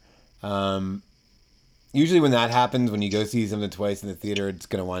theater. Usually when that happens, when you go see something twice in the theater, it's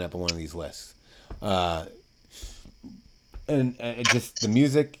going to wind up on one of these lists. And it just the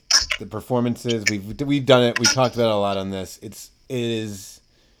music, the performances, we've done it. We talked about it a lot on this. It is.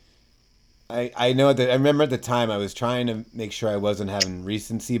 I know that I remember at the time I was trying to make sure I wasn't having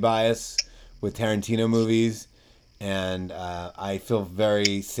recency bias with Tarantino movies, and I feel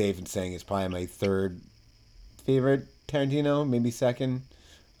very safe in saying it's probably my 3rd favorite Tarantino, maybe 2nd.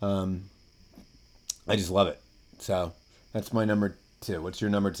 I just love it. So that's my number 2. What's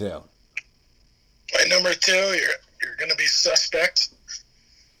your number 2? My number 2, you're gonna be suspect,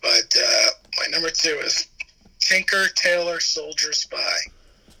 but my number 2 is Tinker Tailor Soldier Spy.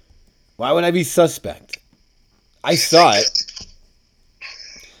 Why would I be suspect? I saw it.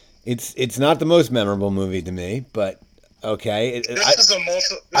 It's not the most memorable movie to me, but okay.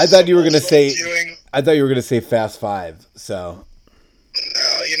 I thought you were gonna say. I thought you were gonna say Fast 5. So.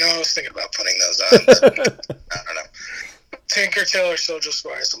 No, I was thinking about putting those on. I don't know. Tinker Tailor Soldier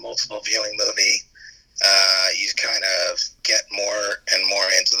Spy is a multiple viewing movie. You kind of get more and more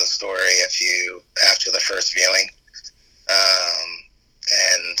into the story after the first viewing,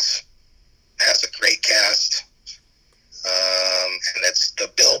 and has a great cast, and it's the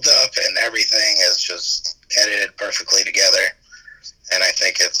build up and everything is just edited perfectly together, and I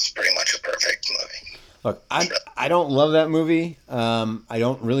think it's pretty much a perfect movie. Look, I don't love that movie. I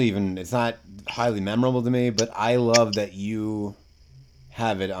don't really even. It's not highly memorable to me, but I love that you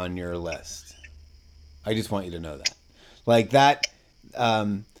have it on your list. I just want you to know that. Like that,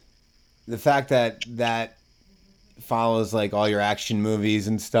 the fact that follows like all your action movies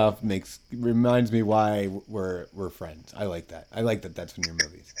and stuff reminds me why we're friends. I like that. I like that that's from your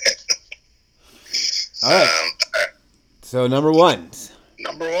movies. All right. So number one.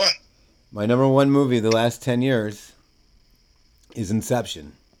 Number one. My number one movie of the last 10 years is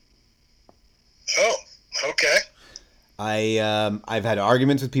Inception. Oh, okay. I've had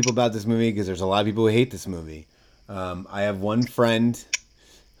arguments with people about this movie because there's a lot of people who hate this movie. I have one friend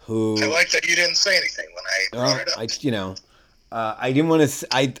who... I like that you didn't say anything when I brought it up. I didn't want to...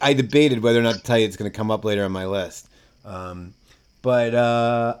 I debated whether or not to tell you it's going to come up later on my list. But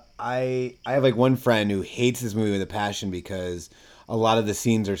I have like one friend who hates this movie with a passion because a lot of the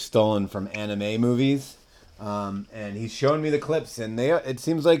scenes are stolen from anime movies. And he's showing me the clips, and it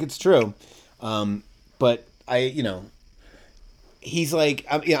seems like it's true. But he's like,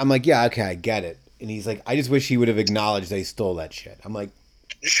 I'm like, yeah, okay, I get it. And he's like, I just wish he would have acknowledged they stole that shit. I'm like,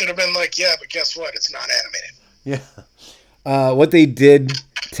 you should have been like, yeah, but guess what? It's not animated. Yeah. What they did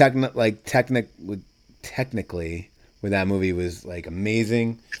technically with that movie was like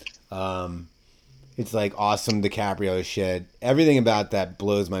amazing. It's like awesome DiCaprio shit. Everything about that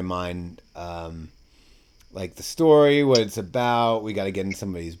blows my mind. Like the story, what it's about. We got to get in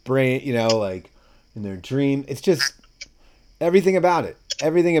somebody's brain, like in their dream. It's just everything about it.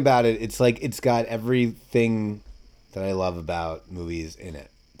 Everything about it. It's like it's got everything that I love about movies in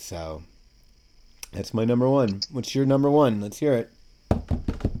it. So that's my number one. What's your number one? Let's hear it. My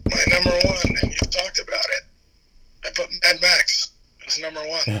number one, and you talked about it. I put Mad Max as number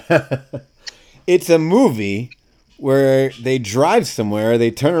one. It's a movie where they drive somewhere,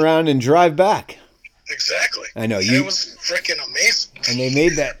 they turn around and drive back. Exactly. I know. It was freaking amazing. And they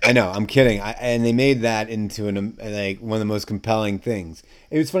made that. I know. I'm kidding. And they made that into like one of the most compelling things.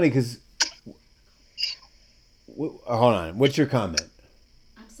 It was funny because. Hold on. What's your comment?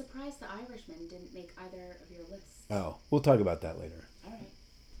 I'm surprised The Irishman didn't make either of your lists. Oh, we'll talk about that later.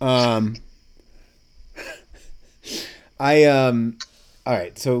 All right. All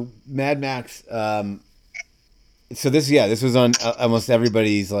right. So Mad Max. So this was on almost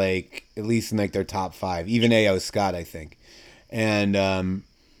everybody's, like, at least in like their top 5, even A.O. Scott, I think. And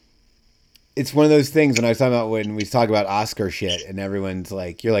it's one of those things when I was talking about when we talk about Oscar shit and everyone's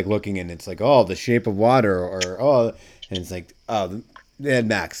like, you're like looking and it's like, oh, The Shape of Water and it's like, oh, Mad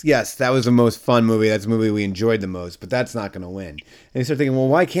Max. Yes, that was the most fun movie. That's the movie we enjoyed the most, but that's not going to win. And you start thinking, well,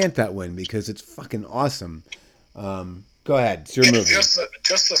 why can't that win? Because it's fucking awesome. Go ahead. It's your movie. Just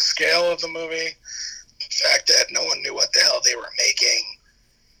the scale of the movie. The fact that no one knew what the hell they were making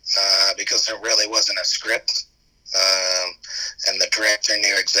because there really wasn't a script, and the director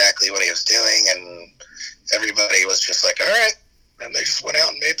knew exactly what he was doing, and everybody was just like, all right, and they just went out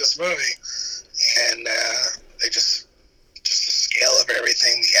and made this movie, and they just the scale of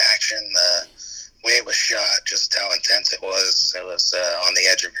everything, the action, the way it was shot, just how intense it was on the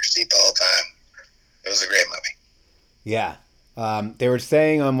edge of your seat the whole time. It was a great movie. Yeah. They were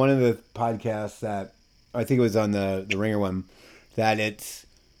saying on one of the podcasts that, I think it was on the Ringer one, that it's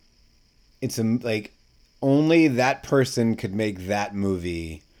like only that person could make that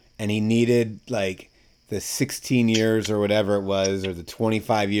movie, and he needed like the 16 years or whatever it was, or the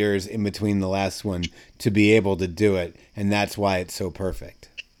 25 years in between the last one to be able to do it, and that's why it's so perfect.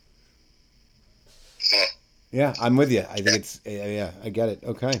 Yeah, I'm with you. I think it's I get it.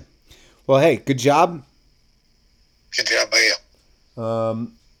 Okay. Well, hey, good job. Good job by you.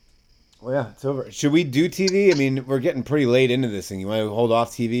 Well, yeah, it's over. Should we do TV? I mean, we're getting pretty late into this thing. You want to hold off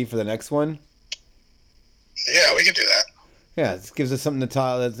TV for the next one? Yeah, we can do that. Yeah, this gives us something to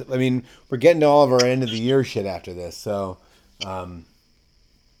talk. I mean, we're getting to all of our end of the year shit after this, so hold on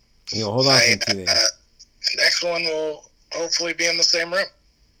from TV. The next one will hopefully be in the same room.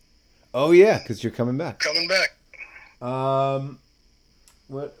 Oh yeah, because you're coming back. Coming back.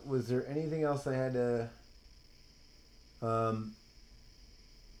 What was there? Anything else I had to?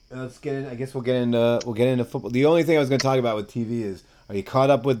 Let's get in. I guess we'll get into football. The only thing I was going to talk about with TV is: are you caught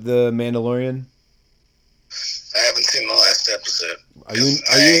up with The Mandalorian? I haven't seen the last episode. Are you?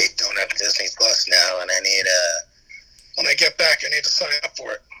 I don't have Disney Plus now, and I need when I get back, I need to sign up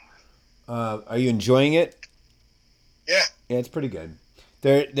for it. Are you enjoying it? Yeah. Yeah, it's pretty good.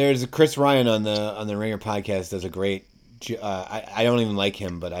 There's Chris Ryan on the Ringer podcast does a great. I don't even like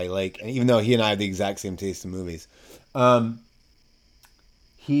him, but I like, even though he and I have the exact same taste in movies.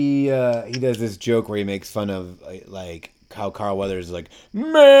 He does this joke where he makes fun of like how Carl Weathers is like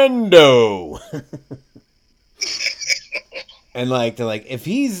Mando, and like they're like, if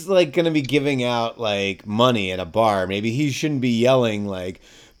he's like gonna be giving out like money at a bar, maybe he shouldn't be yelling like,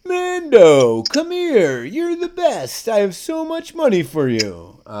 Mando, come here, you're the best. I have so much money for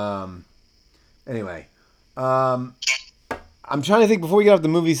you. Anyway, I'm trying to think before we get off the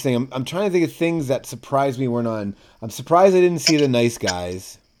movies thing. I'm trying to think of things that surprised me weren't on. I'm surprised I didn't see The Nice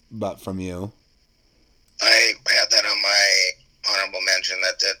Guys, but from you. I had that on my honorable mention.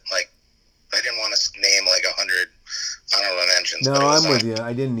 That did I didn't want to name 100 honorable mentions. No, I'm with you.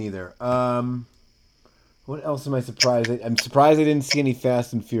 I didn't either. What else am I surprised? I'm surprised I didn't see any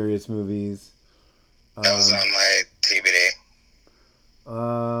Fast and Furious movies. That was on my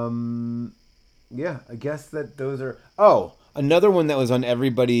TBD. Yeah, I guess that those are. Oh, another one that was on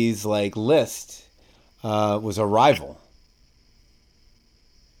everybody's list was Arrival.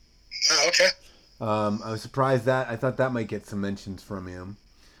 Oh, okay. I was surprised that I thought that might get some mentions from him.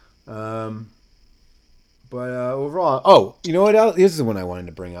 But overall, you know what else? This is the one I wanted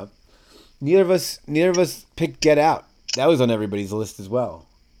to bring up. Neither of us picked Get Out. That was on everybody's list as well.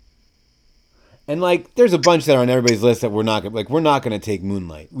 And there's a bunch that are on everybody's list that we're not gonna take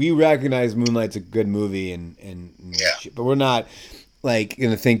Moonlight. We recognize Moonlight's a good movie and yeah. But we're not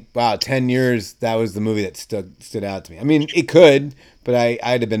gonna think, wow, 10 years that was the movie that stood out to me. I mean, it could, but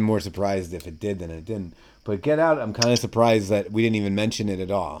I'd have been more surprised if it did than it didn't. But Get Out, I'm kind of surprised that we didn't even mention it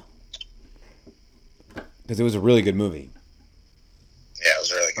at all because it was a really good movie. Yeah, it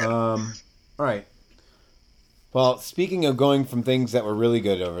was really good. All right. Well, speaking of going from things that were really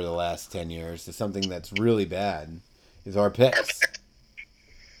good over the last 10 years to something that's really bad, is our picks.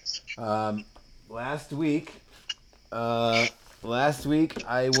 Last week I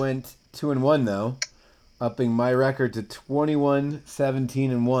went 2-1 though, upping my record to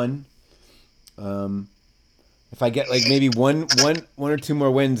 21-17-1. If I get maybe one or two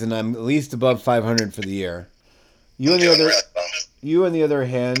more wins, and I'm at least above 500 for the year. You on the other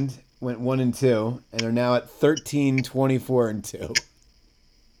hand went 1-2 and are now at 13-24-2.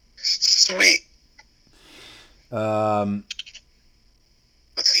 Sweet. Let's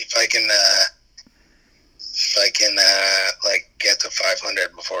see if I can get to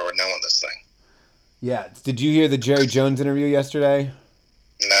 500 before we're done with this thing. Yeah. Did you hear the Jerry Jones interview yesterday?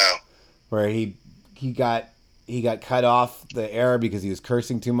 No. Where he got cut off the air because he was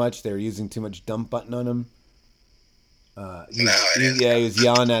cursing too much. They were using too much dump button on him. He was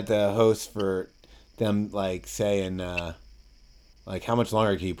yelling at the host for them saying how much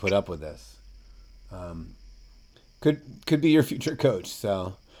longer can you put up with this? Could be your future coach.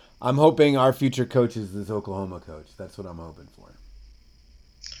 So I'm hoping our future coach is this Oklahoma coach. That's what I'm hoping for.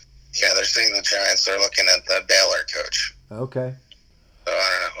 Yeah, they're saying the Giants are looking at the Baylor coach. Okay. So I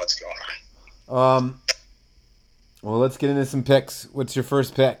don't know what's going on. Well, let's get into some picks. What's your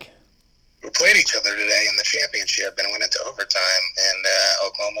first pick? We played each other today in the championship and went into overtime, and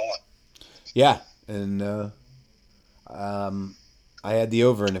Oklahoma won. Yeah, and I had the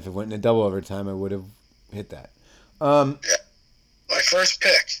over, and if it went into double overtime, I would have hit that. Yeah. My first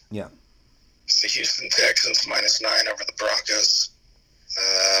pick. Yeah. Is the Houston Texans -9 over the Broncos.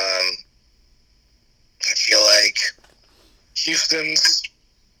 I feel like Houston's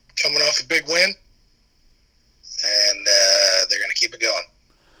coming off a big win, and they're going to keep it going.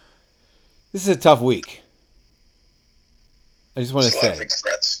 This is a tough week. I just want to say,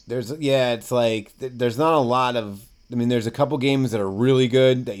 there's not a lot of. I mean, there's a couple games that are really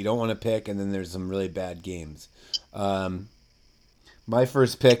good that you don't want to pick, and then there's some really bad games. My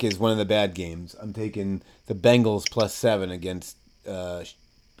first pick is one of the bad games. I'm taking the Bengals +7 against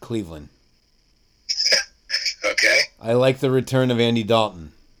Cleveland. Okay. I like the return of Andy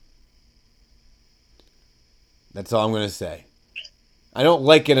Dalton. That's all I'm going to say. I don't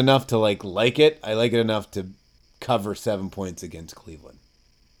like it enough to like it. I like it enough to cover 7 points against Cleveland.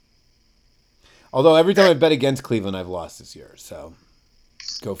 Although every time I bet against Cleveland, I've lost this year. So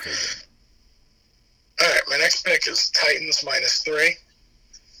go figure. All right, my next pick is Titans -3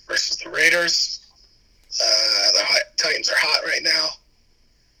 versus the Raiders. The Titans are hot right now,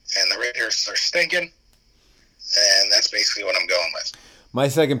 and the Raiders are stinking. And that's basically what I'm going with. My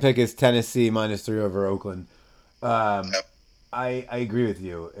second pick is Tennessee -3 over Oakland. Yep. I agree with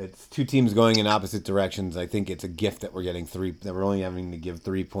you. It's two teams going in opposite directions. I think it's a gift that we're getting that we're only having to give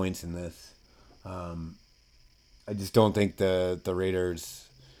 3 points in this. I just don't think the Raiders.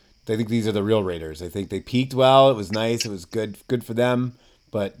 I think these are the real Raiders. I think they peaked well. It was nice. It was good for them.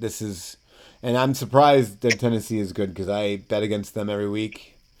 But this is, and I'm surprised that Tennessee is good because I bet against them every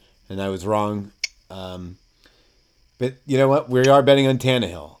week, and I was wrong. But you know what? We are betting on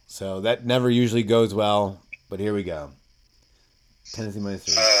Tannehill, so that never usually goes well. But here we go. Tennessee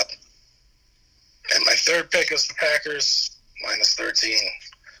 -3. And my third pick is the Packers -13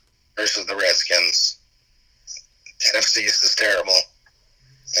 versus the Redskins. NFC is terrible,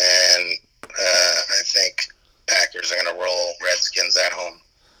 and I think Packers are going to roll Redskins at home.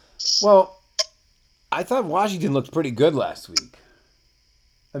 Well, I thought Washington looked pretty good last week.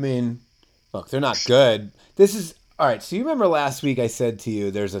 I mean, look, they're not good. This is all right. So you remember last week I said to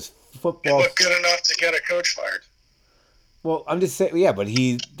you, "There's a It football." looked good enough to get a coach fired. Well, I'm just saying, yeah, but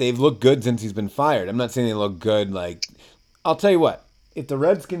they've looked good since he's been fired. I'm not saying they look good. Like, I'll tell you what, if the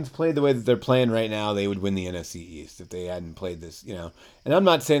Redskins played the way that they're playing right now, they would win the NFC East if they hadn't played this, you know. And I'm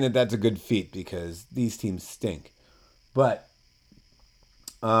not saying that that's a good feat because these teams stink, but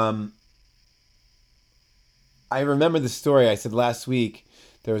I remember the story I said last week.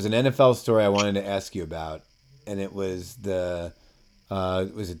 There was an NFL story I wanted to ask you about, and it was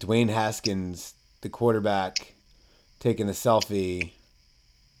was it Dwayne Haskins, the quarterback, taking the selfie.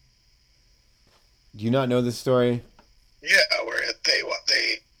 Do you not know this story? Yeah, where they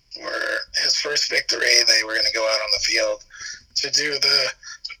were his first victory. They were going to go out on the field to do the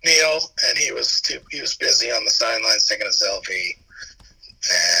kneel, and he was busy on the sidelines taking a selfie.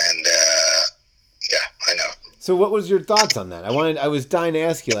 And yeah, I know. So, what was your thoughts on that? I was dying to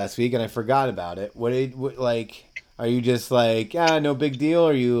ask you last week, and I forgot about it. What like? Are you just like, no big deal?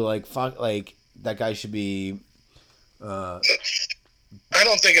 Or are you like, fuck, like that guy should be? I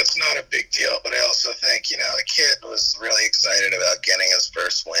don't think it's not a big deal, but I also think, the kid was really excited about getting his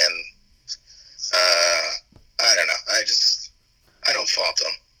first win. I don't know. I don't fault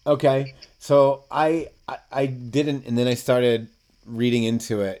him. Okay, so I didn't, and then I started reading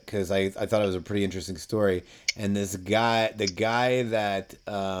into it because I thought it was a pretty interesting story. And this guy, the guy that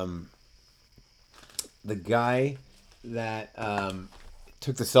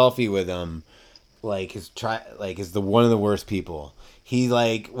took the selfie with him, is the one of the worst people. He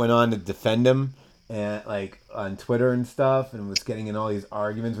went on to defend him and on Twitter and stuff, and was getting in all these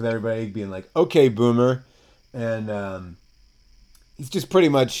arguments with everybody, being like, "Okay, boomer," and he's just pretty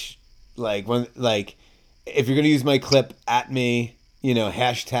much if you're gonna use my clip, at me,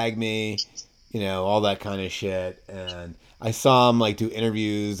 hashtag me, all that kind of shit. And I saw him do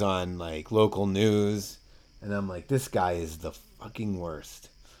interviews on local news, and I'm like, this guy is the fucking worst.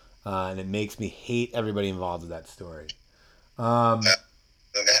 And it makes me hate everybody involved with that story. But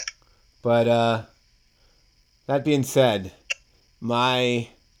that being said, my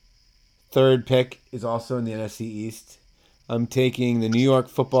third pick is also in the NFC East. I'm taking the New York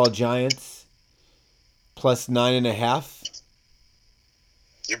Football Giants plus 9.5.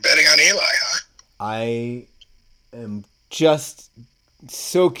 You're betting on Eli, huh? I am just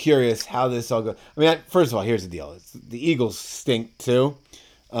so curious how this all goes. I mean, first of all, here's the deal. The Eagles stink too.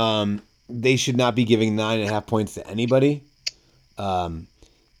 They should not be giving 9.5 points to anybody. I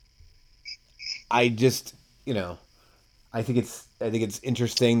just, I think it's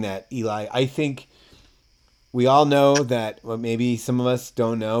interesting that Eli. I think we all know that. Well, maybe some of us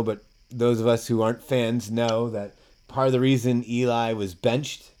don't know, but those of us who aren't fans know that part of the reason Eli was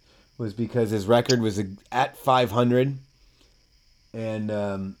benched was because his record was at 500,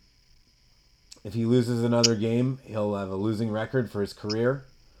 and if he loses another game, he'll have a losing record for his career.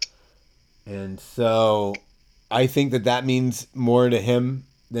 And so I think that means more to him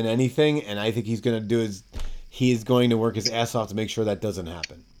than anything, and I think he is going to work his ass off to make sure that doesn't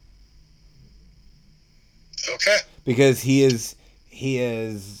happen. Okay. Because he is.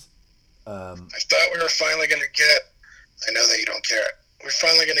 I thought we were finally going to get. I know that you don't care. We're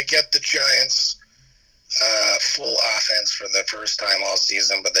finally going to get the Giants full offense for the first time all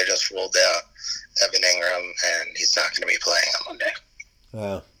season, but they just ruled out Evan Ingram, and he's not going to be playing on Monday.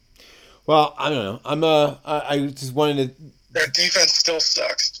 Well, I don't know. I just wanted to. Their defense still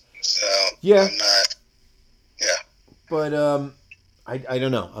sucks, so yeah. I'm not. Yeah. But I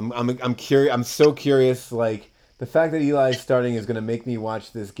don't know. I'm curious. I'm so curious. The fact that Eli is starting is going to make me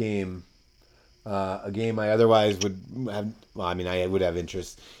watch this game. A game I otherwise would have. Well, I mean, I would have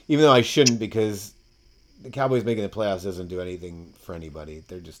interest, even though I shouldn't, because the Cowboys making the playoffs doesn't do anything for anybody.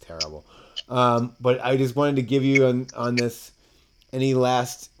 They're just terrible. But I just wanted to give you on this. Any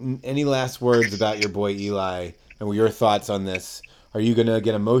last words about your boy Eli and your thoughts on this? Are you gonna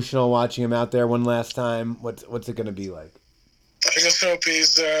get emotional watching him out there one last time? What's it gonna be like? I just hope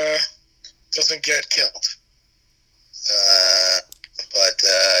he's doesn't get killed. But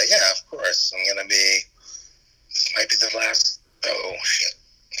yeah, of course, I'm gonna be. This might be the last. Oh shit.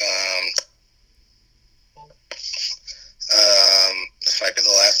 This might be the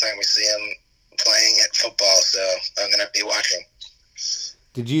last time we see him playing at football, so I'm gonna be watching.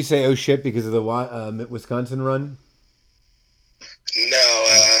 Did you say oh shit because of the Wisconsin run? No,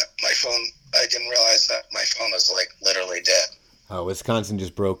 my phone. I didn't realize that my phone was literally dead. Oh, Wisconsin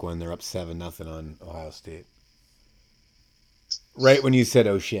just broke one. They're up 7-0 on Ohio State. Right when you said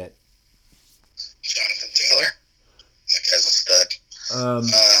oh shit. Jonathan Taylor. That guy's a stud.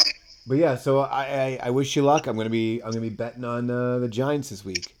 But yeah, so I wish you luck. I'm gonna be betting on the Giants this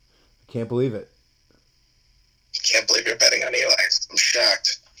week. I can't believe it. Can't believe you're betting on Eli. I'm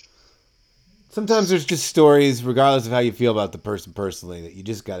shocked. Sometimes there's just stories, regardless of how you feel about the person personally, that you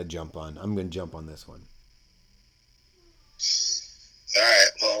just got to jump on. I'm gonna jump on this one. All right.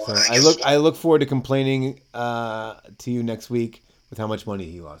 Well, So I look forward to complaining to you next week with how much money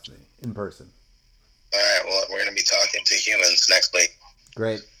he lost me in person. All right. Well, we're gonna be talking to humans next week.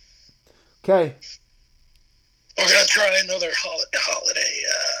 Great. Okay. We're gonna try another holiday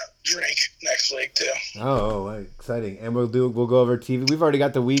drink next week too. Oh, exciting! And we'll go over TV. We've already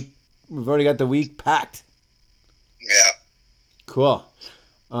got the week packed. Yeah. Cool.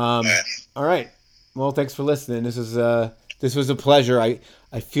 All right. Well, thanks for listening. This was a pleasure.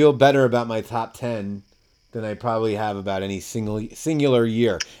 I feel better about my top 10 than I probably have about any singular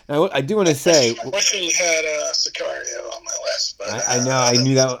year. And I do want to say, I wish we had Sicario on my list, but I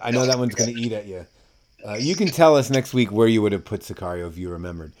know I know that one's going to eat at you. You can tell us next week where you would have put Sicario if you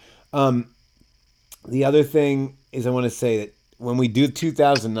remembered. The other thing is, I want to say that when we do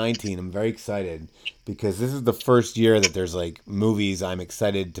 2019, I'm very excited because this is the first year that there's like movies I'm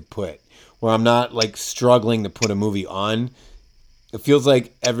excited to put, where I'm not like struggling to put a movie on. It feels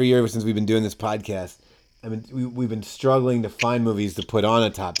like every year since we've been doing this podcast, we've been struggling to find movies to put on a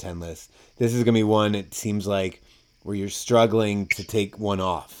top 10 list. This is going to be one, it seems like, where you're struggling to take one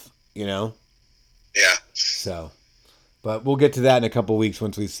off, you know? Yeah. So, but we'll get to that in a couple weeks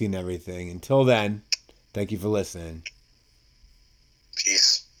once we've seen everything. Until then, thank you for listening.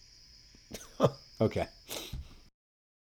 Peace. Okay.